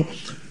wo no.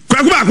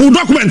 Kwakuba ku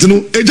document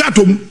no eja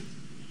to mu.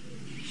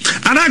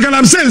 Ana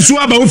galam se nsu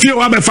aba ofie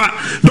wa befa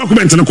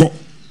document no ko.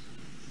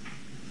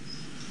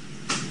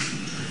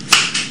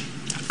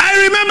 I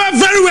remember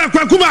very well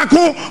kwakuba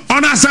ku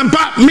on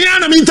Asempa me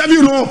an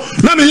interview no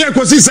na me ye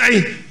kosi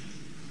sai.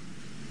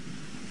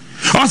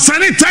 Or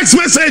send a text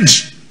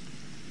message.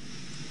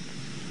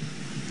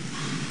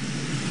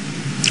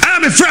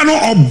 I'm a friend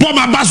of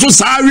Boba Basso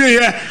Sari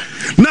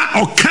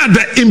now occur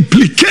the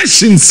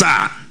implications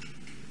are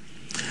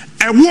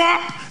a war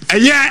a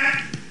year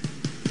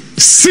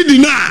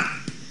Sidina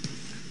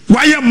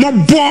why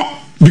more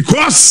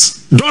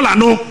because dollar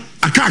no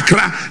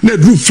akakra na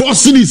do 4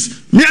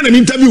 cities me an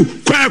interview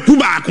kwa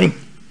kubako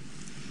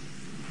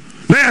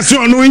na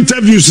yaso no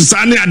interviews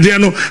sane ade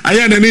no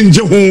aya na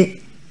nje ho.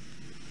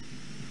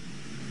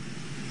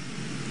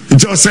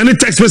 Just send a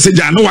text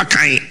message. I know what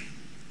kind.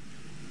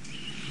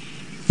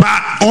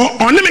 But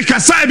on me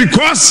kasai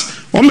because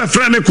on my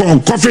friend me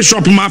call coffee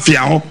shop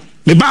mafia.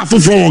 Me ba for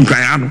one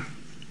kayano.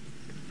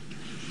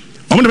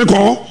 On me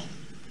call.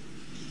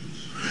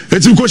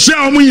 It's because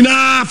share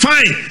na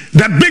fine.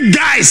 The big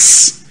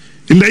guys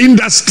in the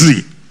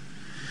industry.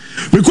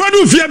 Because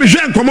do fear me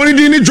share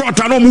community ni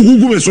jota no mu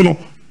gugu me so no.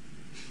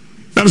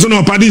 Them so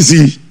no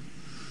padisi.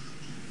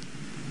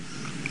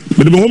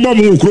 But the bomba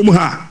mu krom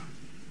ha.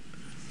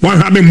 One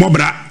having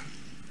mobra.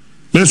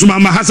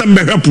 Mensuma Hassan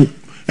Behapu,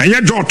 and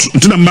yet jot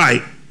to the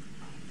buy.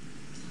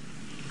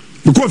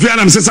 Because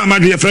Fianam says, I'm a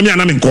dear friend, and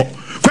I'm in court.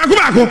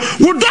 Quackabacco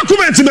would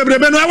document in the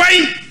Breben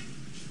away.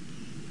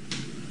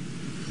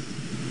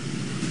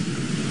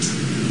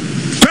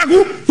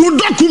 Quackoo would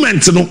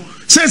document no,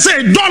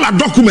 say dollar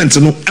document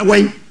no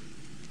away.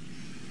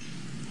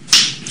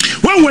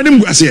 One wedding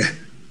was here.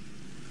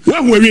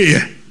 One were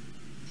here.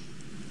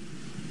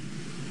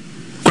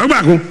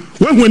 Quackabacco,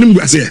 one wedding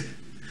was here.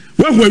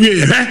 When we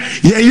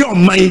your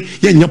mind,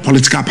 your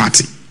political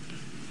party.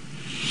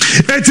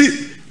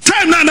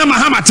 Time na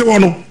Mahama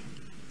Tewono.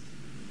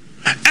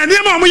 And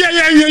your mama,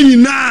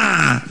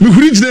 we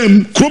reach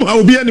them, Krum, I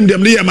will be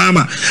them near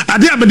Mama. I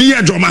dare be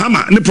the John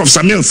Mahama and the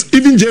Professor Mills,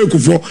 even Jay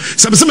Kufo,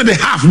 some of the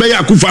half by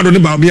Kufa on the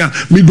Bamia,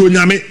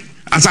 Midonyame,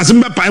 as I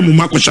remember Pai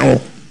Mumako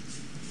Show.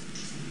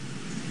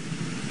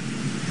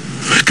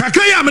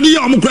 Kakaya Mania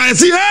Mukra,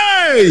 say,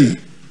 hey!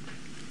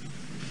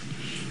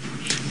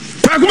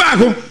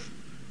 Kwakubako.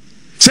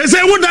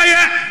 Say what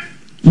I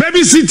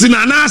baby sitting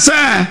and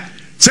answer.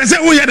 Say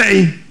what you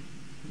day.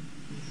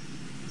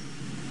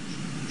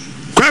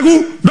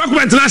 Kwaku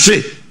document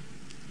nashi.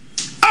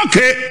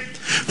 Okay.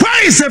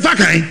 Why is it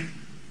fucking?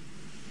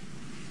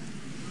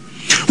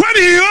 When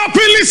he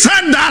openly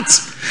said that,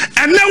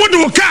 and then what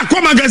do car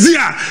come magazine?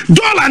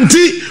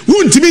 $1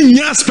 won't mean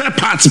your spare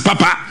parts,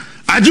 Papa.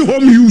 I do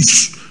home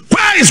use.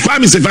 Why is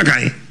Kwame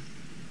Sefakai?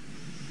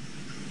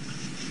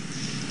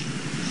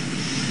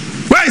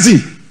 Where is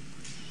he?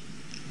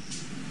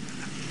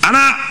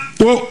 Anna,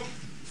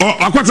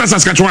 Akwata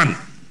Saskatchewan.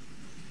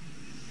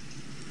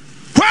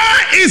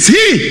 Where is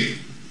he?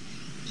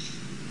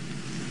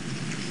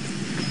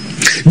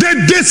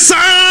 The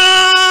desire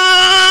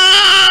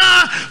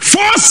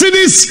 4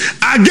 cities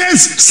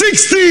against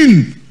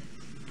 16.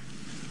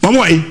 One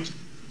way.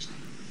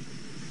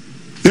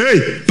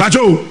 Hey,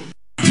 Pacho.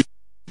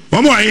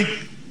 One way.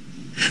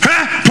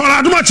 Hey,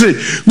 Paula Dumache.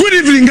 Good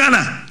evening,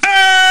 Ghana.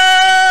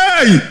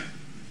 Hey.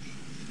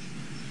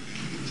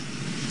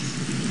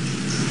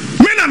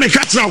 Me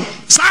catch now,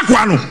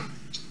 Sakwano.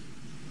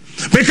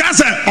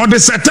 Because on the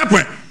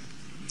September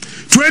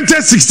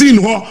 2016,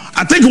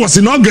 I think it was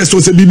in August,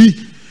 was a BB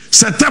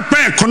September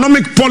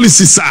economic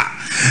policy, sir.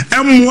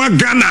 Mwa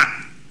Ghana.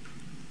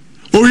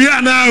 Oh, yeah,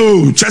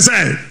 now,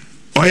 Chese,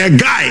 or a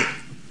guy.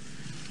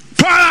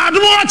 I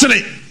don't watch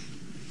it.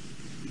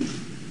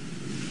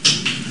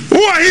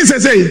 Who are he say?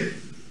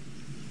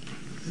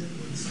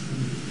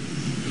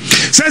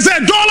 Says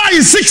 $1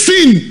 is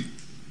 16.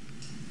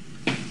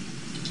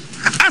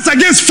 As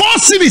against 4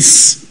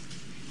 cities.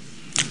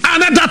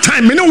 And at that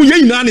time, me no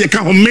ye na na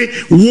ka me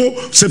wo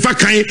sefa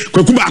kan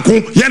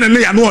kwakubako ye na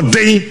ya no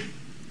odin.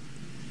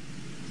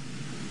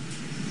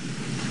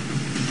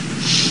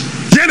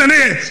 Ye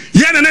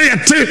na ya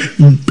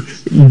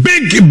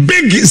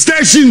big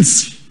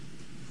stations.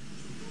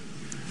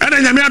 And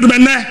then nyame adom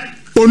na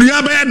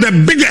onua be the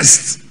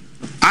biggest.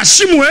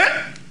 Ashimwe.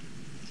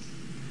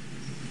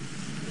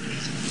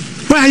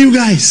 Why are you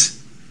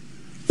guys?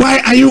 Why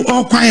are you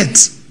all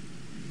quiet?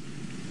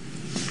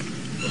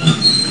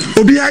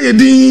 Obi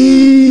ayedi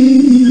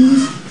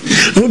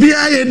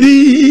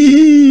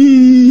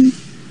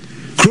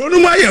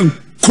kronuma ye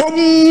kom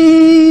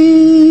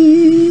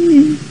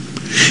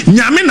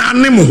nyame na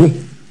anem ho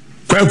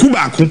kwaku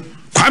baako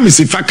kwa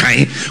mesifa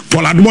kan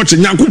poladmo che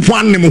nyankopon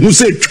anem ho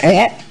se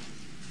two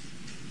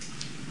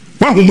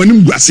wa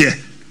homanim guase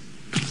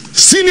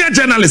senior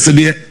journalist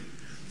there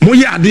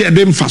moye ade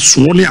ade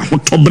mfaso ne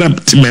ahotobra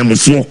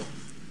timemfo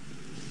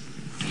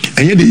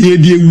enye de ye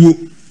die wuo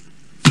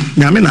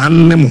nyame na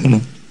anne mo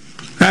no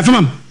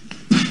afam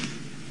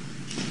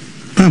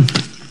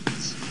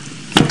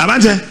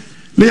abanje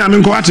me nyame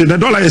nko ate the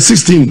dollar is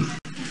 16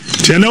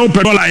 tiene o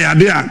per dollar ya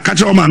de a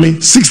catch o mame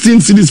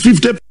 16 cedis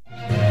 50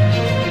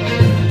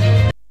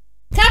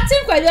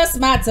 Captain Kwajo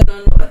smart no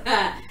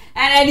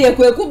and I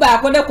kweku ba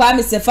ko de kwa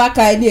me sefa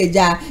kai ni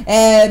eja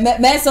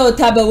me so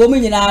tabe wo mu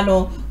nyina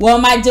no wo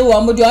maje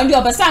wo mu de on de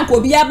obesan ko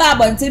obi aba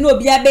abonte na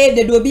obi aba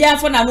de obi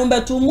afo na no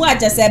betu mu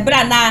agese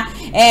bra na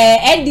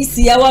NDC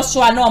ye wo so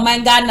na o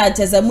manga na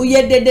agese mu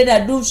ye dede na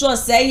do so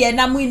say ye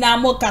na mu ina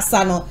mo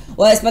kasa no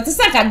o expect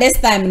saka this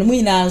time no mu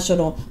ina so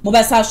no mo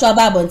be sa so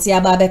aba abonte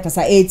aba be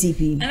kasa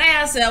ATP and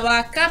I say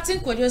wa Captain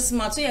Kwajo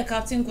smart so ye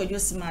Captain Kwajo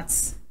smart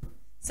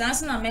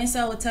sans na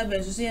mensa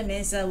wotabe so ye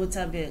mensa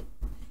wotabe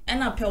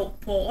ena po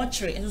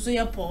ochre enso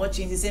ye po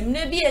ochre nse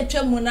mna bi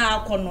etwa mu na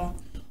akono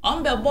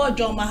on be bo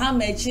John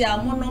Mahama echi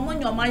amo no mo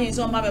nyoma yin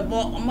so ma be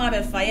bo ma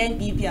be fa ye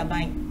NPP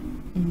aban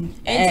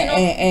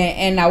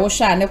na wo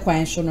sha ne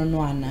kwan so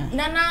no ana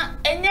nana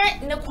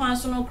enye ne kwan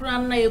so no kura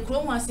na ye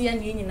krom ase ya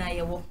ne nyina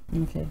ye wo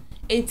okay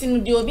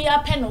etinu de obi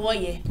ape no wo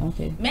ye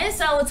okay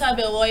mensa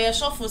wotabe wo ye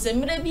shofo se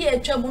mna bi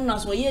etwa mu na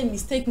so ye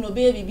mistake no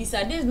be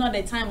bibisa this is not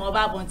the time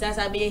oba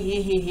bonta be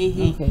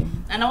he okay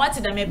and what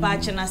did me ba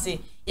che na say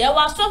ya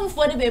was so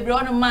for the baby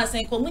on man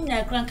say ko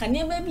munya kran ka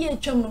ne ba bi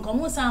etwam no ko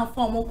mu san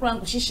form mo kran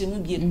ko hihye mu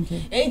biem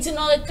enti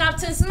no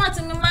Captain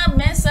Smart me ma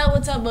mensa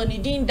wotabe ni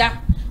dinda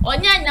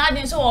onya nya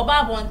adin so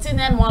oba bonte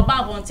na no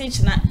oba bonte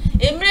china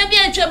emre bi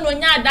etwam no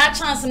nya da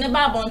chance ne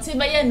ba bonte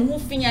be ye ne hu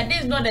finya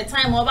this is not the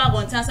time oba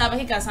bonte asa ba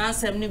kika san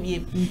sem ne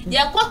biem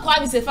ya kwa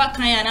bi se fa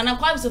kan ya na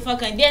kwa bi se fa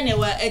kan de ne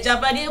wa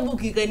ejabade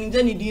ebuki ka ni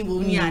jani din bo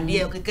ni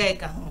ade okeka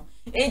ka ho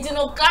enti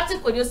no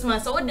Captain Kwajo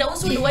Smart so de wo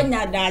so de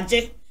wanya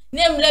daje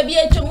nemle bi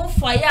etwam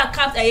fire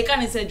cat ayeka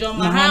ne se John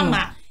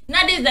Mahama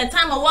na this the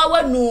time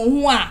wa no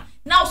hu a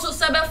now so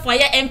sabe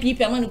fire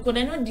NPP amanu ko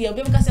no de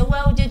obi ka se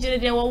wa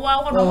ojejere de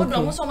wa no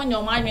do so manya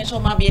o ma adwen so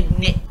ma be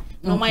ne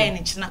no ma ye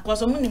ne china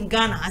cause mo nim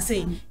Ghana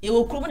asay ye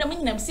wo krum na mo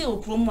nyinam se wo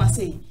krum mu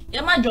asay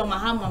ye ma John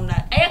Mahama na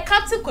e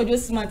Captain Kwajo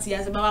Smart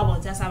ya se baba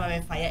bonta sa ba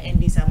be fire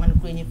NDC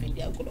amanu ko enye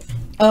fedi agolo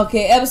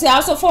okay ebse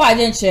also for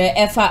agenture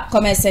efa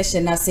comment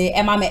section na say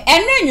e ma me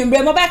enu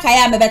nwumbre mo be ka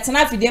ya me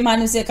betena fidie ma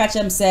no se ka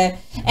chem se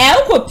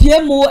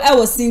ukopie mu e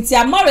wo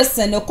Cynthia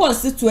Morrison no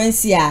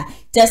constituency a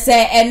just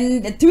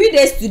and 3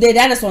 days today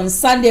that is on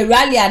Sunday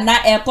rally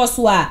na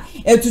ekoswa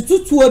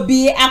etututu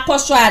obi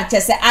akoswa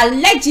just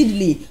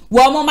allegedly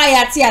wo mama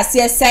yati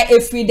ase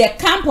free the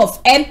camp of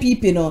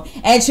NPP no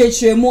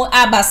enchechemu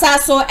abasa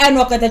so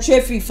eno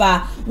OKATAKYIE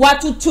fifa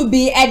watu to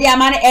be e the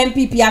amane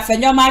NPP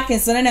afenyo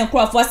Markinson na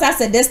nkrofo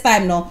say this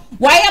time no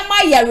why am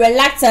I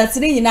reluctant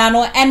ni nyina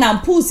no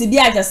enampusi bi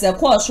ajase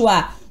kwosho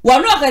a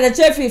one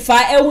OKATAKYIE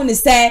fifa ehu ni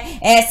say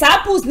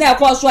sapus na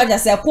kwosho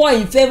ajase kwa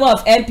in favor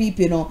of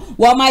NPP no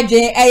wo ma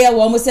dwen eye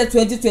wo mo say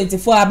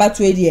 2024 about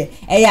 20 year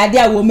ade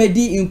a wo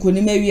medi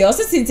inkoni mewie o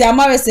Cynthia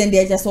Morrison de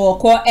ajase wo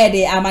ko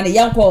de amane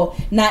yanko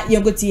na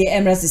yengotie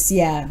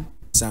emrasisia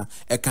sa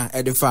eka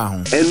edefa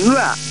ho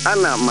enura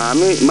ana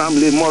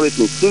mamle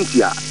Morrison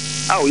Cynthia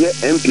a ye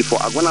MP for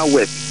Agona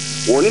West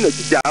woni na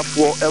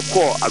titiafo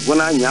eko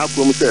Agona nya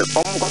akrom se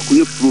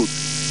omkwakoye fruit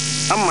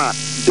ama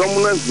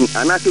domuna hu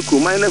anase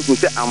kromai na hu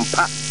se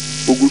ampa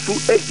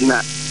ogusu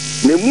ejina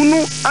na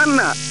munu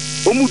ana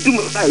omudum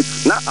light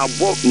na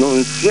abo no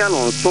nsia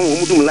no so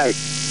omudum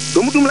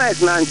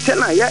light na nche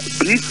na ya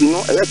police no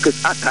ya kes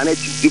akane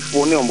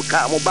chifo ne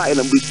omka mo ba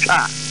na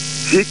mbitwa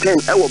chicken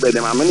ewo be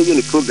dem amene ye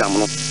ni program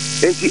no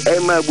enti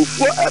ema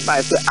bufo e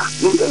ba se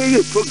no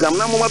ye program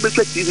na mo ma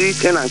betwa TV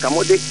ken anka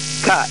mo de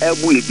ka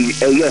ebu ebi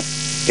eye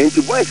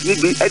enti boys ni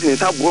bi edin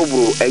ta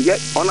brobro eye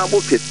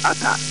honorable kit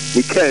ata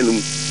ni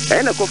kenum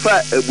ena ko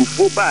fa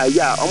bufo ba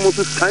ya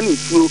omuso sani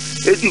tuo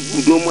edi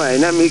gudomu a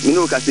na me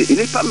no ka se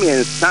ini pa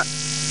mensa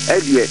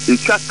edie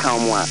etwa kan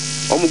a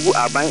omugu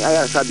aban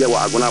aya sabia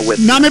wa Agona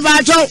West na me ba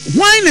jo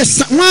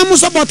wan mo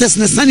supporters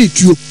na sani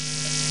tuo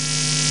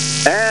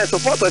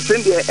supporters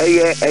send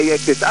eye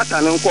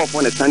kesata no nko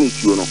fo na sani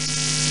tuo no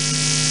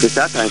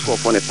kesata nko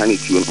fo na sani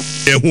tuo no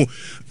ehu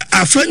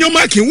afenyo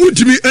makin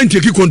wutimi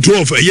anteki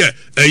control of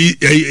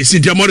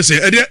Cynthia Morrison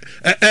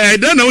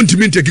then na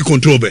wutimi anteki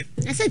control be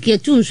asa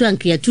kietu nso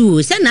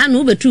ankiatu se na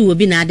no betu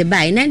obi na ade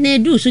bai na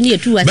du so ne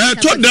etu asa ba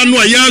to da no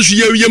ayansu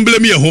ye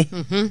mblem ye ho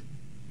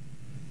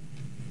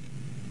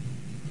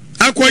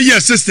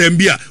akwaye system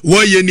bia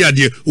wo ye ni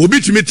ade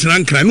obi timi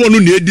trankran no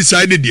na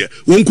decide de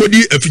won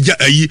kodi afija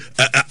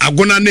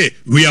Agona ne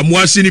we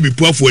amoase ni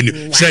bipuafo ani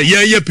se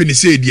ye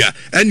penise dia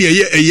ene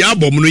ye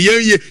abom no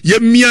ye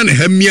mia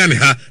ne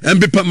ha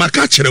embepa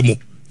maka kire mo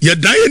ye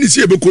dan ye ni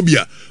se ebeko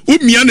bia o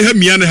mia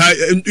ne ha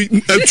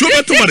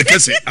etuoba to mare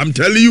kese I'm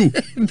telling you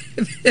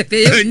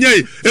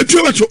enye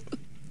etuoba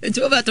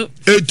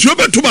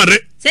to mare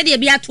se de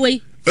bia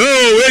toyi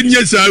oh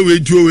enye sa we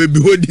tuo we bi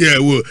hodi e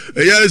wo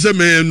ya se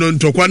me no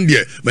ntokwan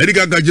de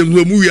medical gajem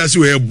mu wiase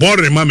we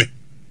bore mame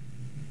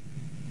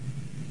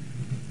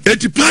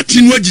eti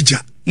party no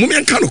agija mum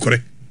yanka no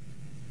kore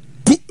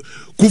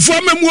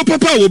kufa memu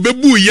papa wo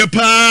bebu ye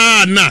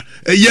pa na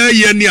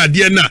ye ni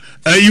ade na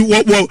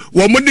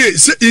wo mode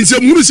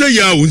nsɛmhunu sɛ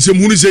ya o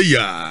nsɛmhunu sɛ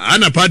ya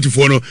ana party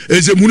for no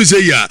nsɛmhunu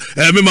sɛ ya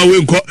mema we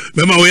nkɔ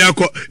mema we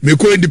yakɔ me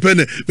ko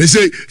independent me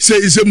say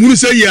nsɛmhunu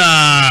sɛ ya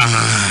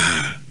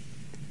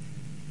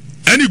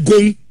ani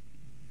gon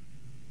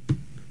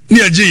ni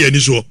agye ye ni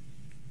so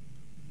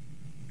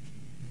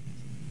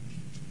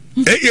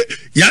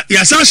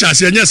ya sa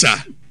shase anya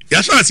sa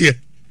ya shase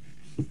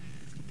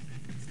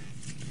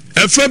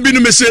efa bi no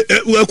me se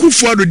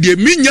akufo ado de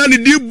minya ne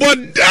di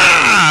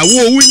boda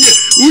wo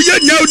uye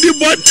nya di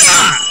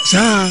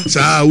boda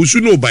sa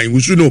usu no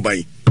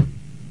ban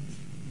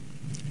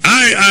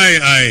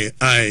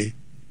ai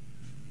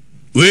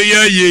we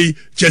ya ye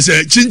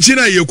chese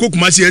chinchina ye ko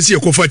Kumasi ese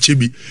ko fa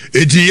chebi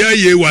edi ya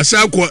ye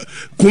wasa ko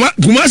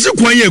Kumasi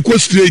kwan ye ko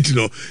straight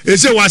no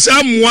ese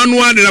wasa moa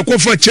no ade na ko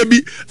fa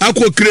chebi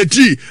akọ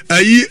kreti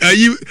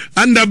ayi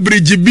under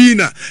bridge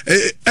bina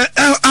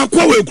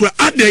akwa we kura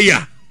ade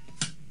ya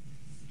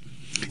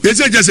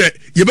ese jese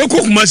ye be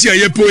ko Kumasi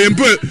ye po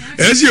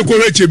ese ye ko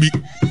we chebi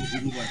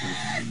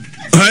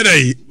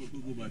hadai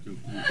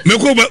me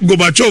ko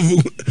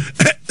Gorbachev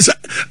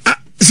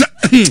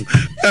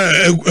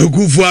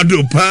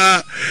kufuado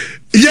pa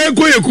ye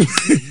ko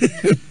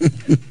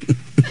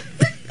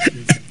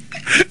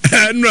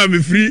eno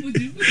am free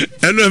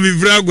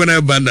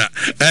agona banda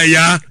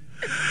ya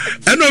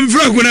eno am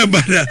free agona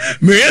banda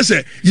me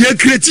yese ye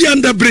create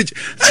under bridge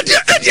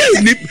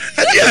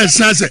adia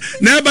sase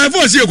na by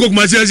force ye ko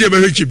Kumasi ase be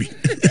hwechibi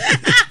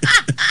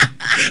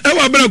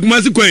ewa bra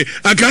Kumasi koy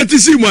akati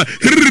simu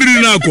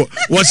na ko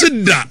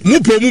wasida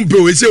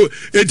mupo we se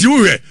eti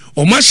wo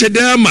o ma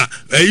hyeda ma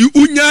ayi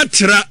unya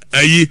tra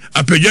ayi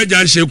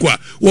apagyaja nhye kwa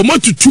wo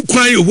matutu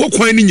kwan wo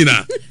kwan ni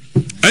nyina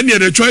and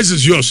the choice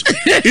is yours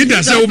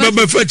either say wo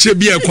baba fa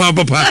chebi e kwa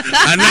papa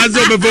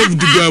anazo baba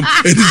futugam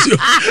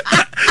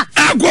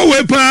akwa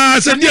we pa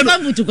sadia no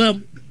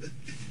futugam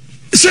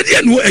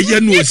sadia no eye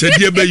no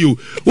sadia ba yo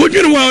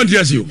wodwene wa on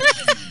tiase yo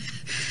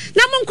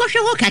na mo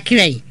nkwohwe ho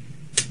kakrai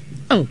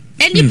oh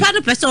any part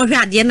of person hwe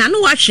ade na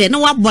no wa hwe na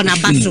wa bɔ na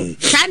baso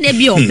sa na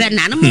bi obe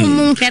na no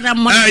mo hwera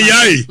mo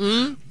ai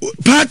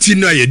party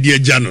no ye de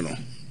agya no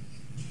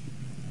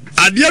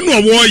ade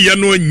no wo ye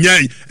no nya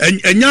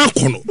enya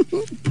akono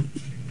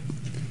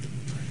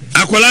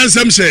akola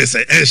nsem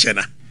se ehye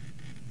na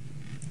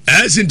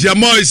Cynthia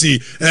Morrison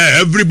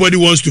everybody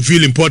wants to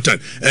feel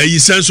important a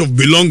sense of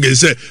belonging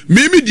say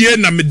mimi die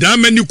na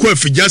medama ni ko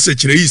afigya se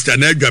kire Easter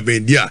na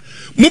adwaben dia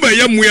mu ba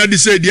ye mu ya de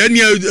say dia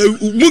ni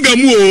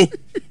mugamu o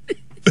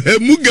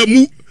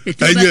mugamu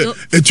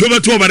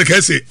echobato bare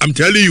kase I'm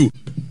telling you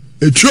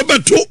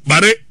echobato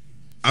bare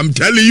I'm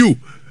telling you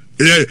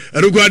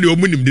erugwade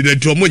omunim de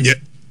to monye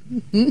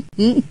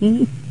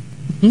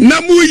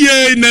na mu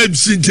ye na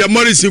Cynthia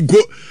Morrison ko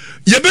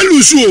ye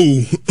belusu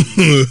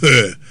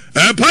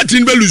o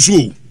party belusu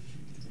o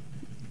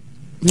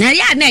na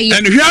ya na ye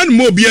and hwan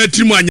mo bia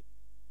timu anya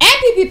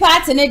NPP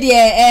party ne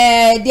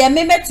de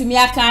meme tumi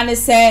aka ne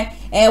say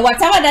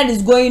whatever that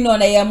is going on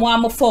mo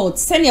am fault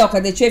senior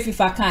OKATAKYIE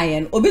FIFA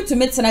kan obi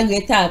tumi tena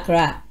Greater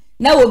Accra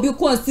na obi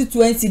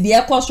constituency de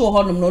ekoso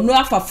honom no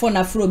afa phone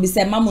afro bi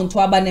say mamonto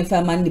aba ne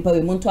fa man nipa we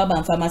monto aba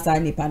mfa masa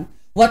nipa no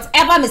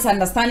whatever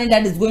misunderstanding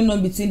that is going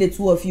on between the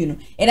two of you,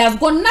 it has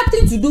got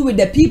nothing to do with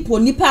the people.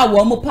 Nipa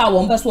womo pa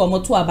womba so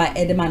womo to aba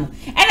edemano.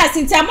 And as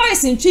Cynthia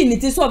Morrison chin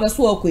it so be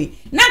so okwe.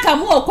 Na ka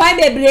mo kwan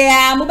bebre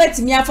a mo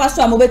betimi afa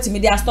so a mo betimi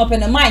dia stop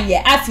in the mind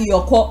ye afi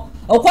yokọ.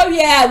 Okọ we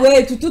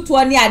we tututu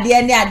ni ade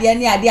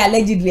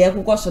allegedly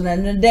ekukọ so na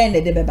den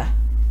de beba.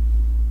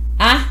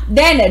 Ah,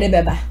 den de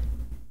beba.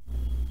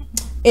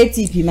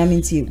 ATP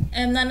maminti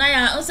na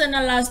ya o se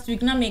na last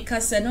week na me ka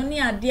se no ni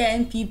ade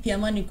NPP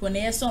amaniko na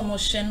yeso omo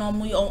hye no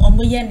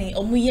omo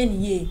ye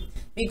ni ye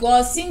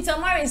because Cynthia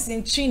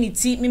Morrison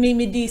Trinity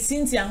me di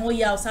Cynthia ho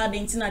ya outside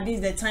intina this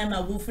is the time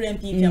I go for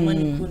NPP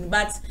amaniko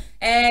but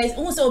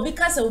so obi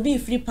ka se obi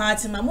free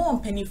party ma mo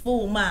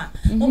mpanifo ma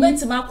mo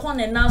betima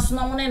kone na so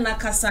na mo na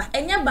kasa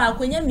enye ba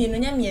akonya mienu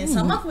nya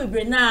miensa mako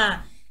bebre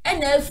na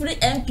ena free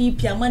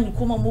NPP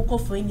amaniko ma mo ko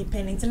for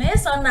independent na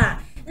yeso na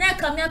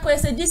kamia ko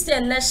say this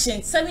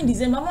election 7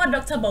 December mo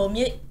Dr.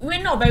 Baumie we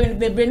no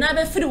be na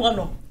be free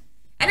wono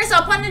ene so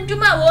upon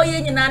djuma wo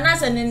ye nyina na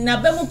se na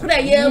be mu kura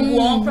ye bu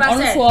on kura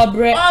se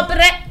obre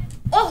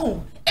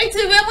ohu enti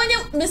we monye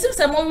mesim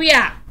se mo wi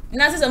a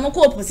na se mo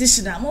ko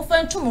opposition a mo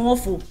fa ntwo mo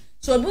hofo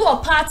so bi wo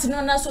party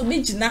no na so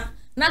bi gina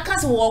na ka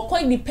se wo ko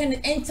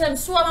independent entem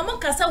so mo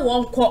ka se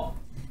wo nko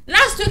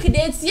last week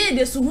they tie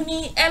de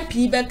suhuni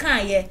MP be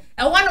kan ye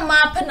e wonu ma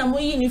pa na mo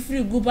yi ni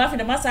free group afi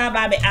de masa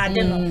ba be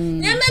ade no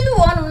ne ma bi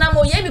wonu na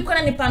mo ye bi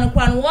kona ni pa no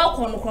kwa no wo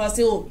ko no cross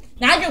o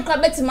na adwen kwa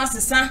beti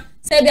masesa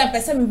se bia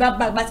pese me ba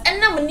but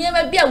enna mo ne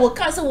ma bia wo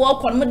ka se wo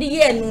ko no de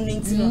ye enu ni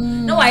ntino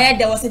na wa ye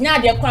de wo se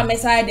nya de kwa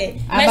mesa de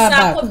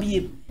mesa ko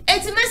bie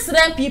enti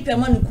mesra MP pe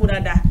ma no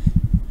kurada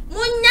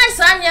munya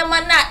sa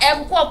nyama na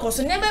ekwo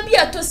koso ne ma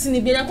bia to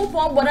sini bi na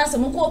kopon boda se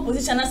mo ko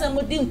opposition na se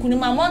mo di nkuni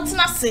ma mo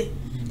ntena se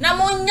na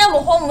mo nya mo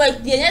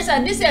homework die nya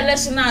say this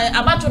election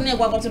abato na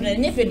egwakoto na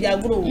nya fedi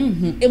agro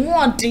emu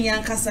odin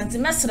yankasa nti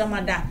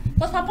mesremada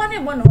but papa na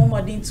ebo na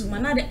homodin tu ma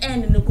na the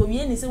end no ko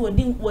wie ni say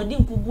wodi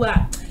nkugu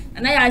a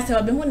na ya say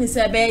obe hu ni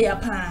say be ya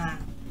pa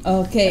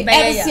okay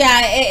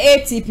FCA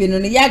ATP no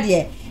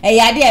yade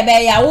yade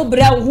be ya wo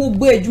bra wo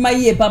bu adwuma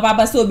yie papa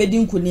ba say obedi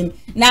nkunim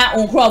na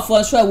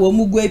onkrofo so wo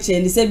mu gu eche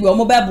ni say bi wo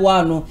mo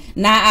beboa no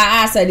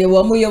na asa de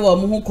wo mo ye wo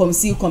mo hu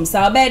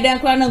komsa be den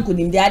kra na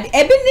nkunim de ade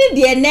ebi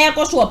ni de na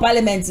ekoso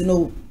parliament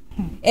no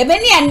ebe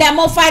ni anda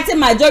mo fight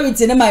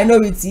majority na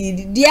minority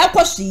de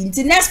ekoshi in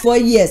the next 4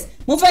 years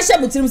mo fa she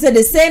butim say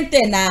the same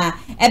thing na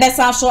ebe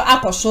sa so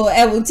akosho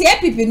nti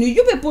people no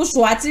you people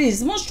so at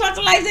least mo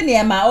strategizing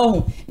e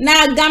ma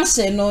na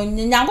gamshe no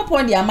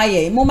nyankopon de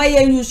amaye mo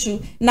maye nyusu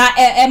na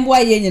emboa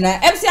ye nyina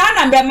MC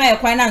anambra ma ye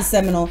kwan na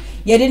nsem no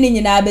ye de ni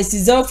nyina be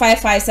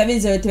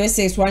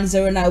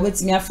 0557036110 na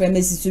wetimi afra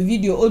message to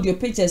video audio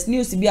pictures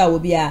news bia wo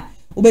bia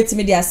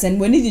obetimi de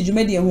asend woni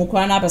djuma de ho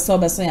kwan na abeso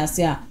obeso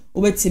yase a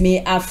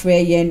obetimi afra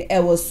yen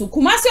ewo so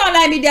Kumasi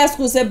online media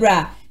school se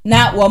bra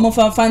na wo mo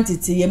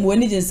fanfantiti ye mo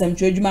woni jinsam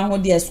twadwuma ho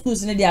de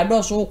schools ne de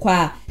adosho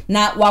kwa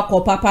na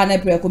wako papa na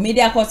preko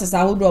media courses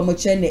ahodo mo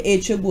chen na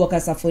echegu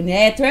okasafoni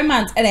 3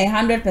 months and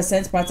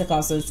 100%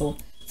 practical so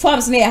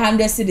forms na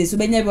 100 cities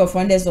ubenya be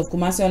founders of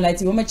Kumasi online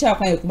wo mo cha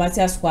kwa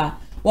Kumasi square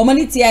wo mo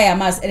ni tia ya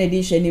mass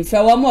edition in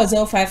fa wo mo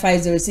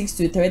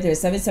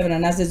 0550623377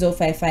 and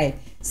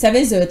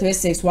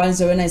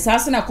 055703610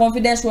 sasana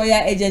confidence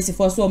royal agency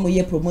for so mo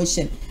ye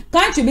promotion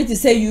can't you be to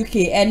say UK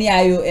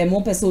NIO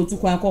mo pese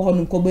otukwan ko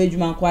honum ko ba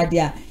adwuma ko ade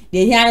a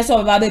de hia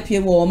so ba pie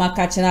wo ma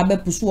ka chena ba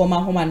pusu wo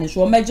ma homa ne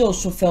so meje o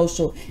so fel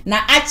so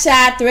na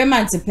acha 3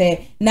 months pe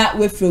na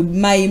we from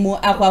mai mu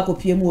akwa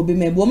akopie mu obi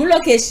me bo mo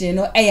location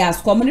no e ya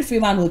Community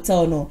Freeman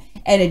Hotel no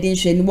ene din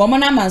hwani wo mo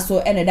na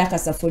manso ene da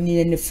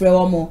kasafoni ne frɛ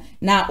wo mo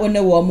na one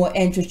wo mo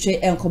entwetwe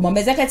enkomo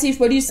executive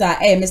producer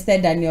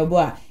Mr Daniel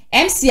Boa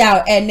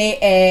MCR ene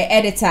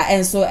editor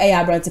enso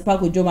Abrante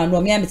Paco Joma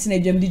no me ametena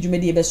dwam di dwuma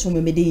de be so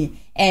me medin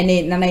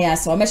ene nana ya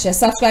so me share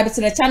subscribe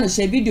to the channel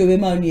share video we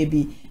ma nu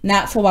bi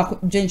na for wa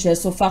dwenche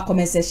so fa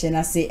comment section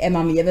ase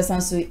ema me ye be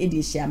sanso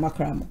edi share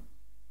makramo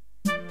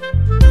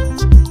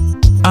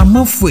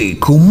Amafwe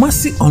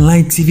Kumasi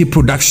Online TV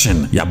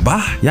Production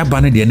yaba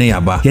ne de ne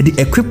yaba ye de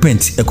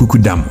equipment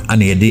ekukudam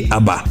ana ye de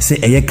aba se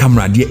eye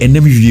camera de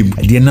enam wiem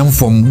de nam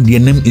fom de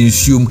enam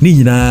ensuom ni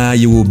nyina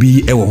ye wo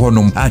bi e wo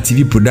honom a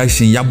TV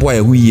production yabo a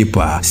hu ye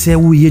pa se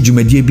wo ye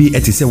dwumadie bi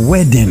ete se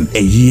wedding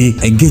eye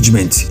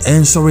engagement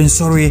and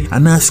sorry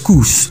ana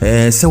schools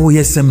se wo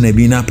ye seminar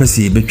bi na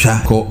pese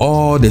betwa ko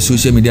all the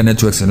social media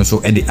networks no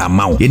so e de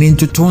amaw ye ni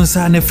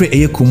ntotonsa na fre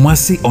eye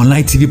Kumasi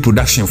Online TV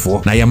Production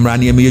for na yamra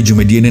na ye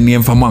dwumadie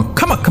ne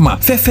Kama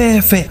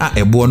fe a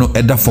ebo no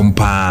eda from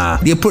pa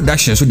the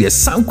production so the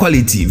sound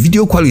quality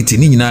video quality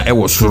ni nyina e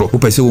wo soro wo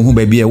pese wo hu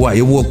ba bia wa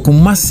ye wo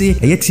Kumasi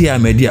eyetia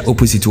media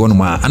opposite one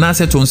ma ana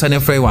se to nsa ne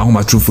frɛ wa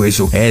homa true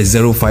so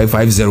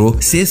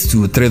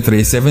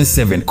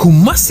 0550623377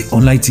 Kumasi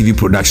Online TV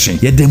Production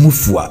ye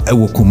demufua e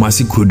wo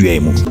Kumasi kodua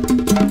mu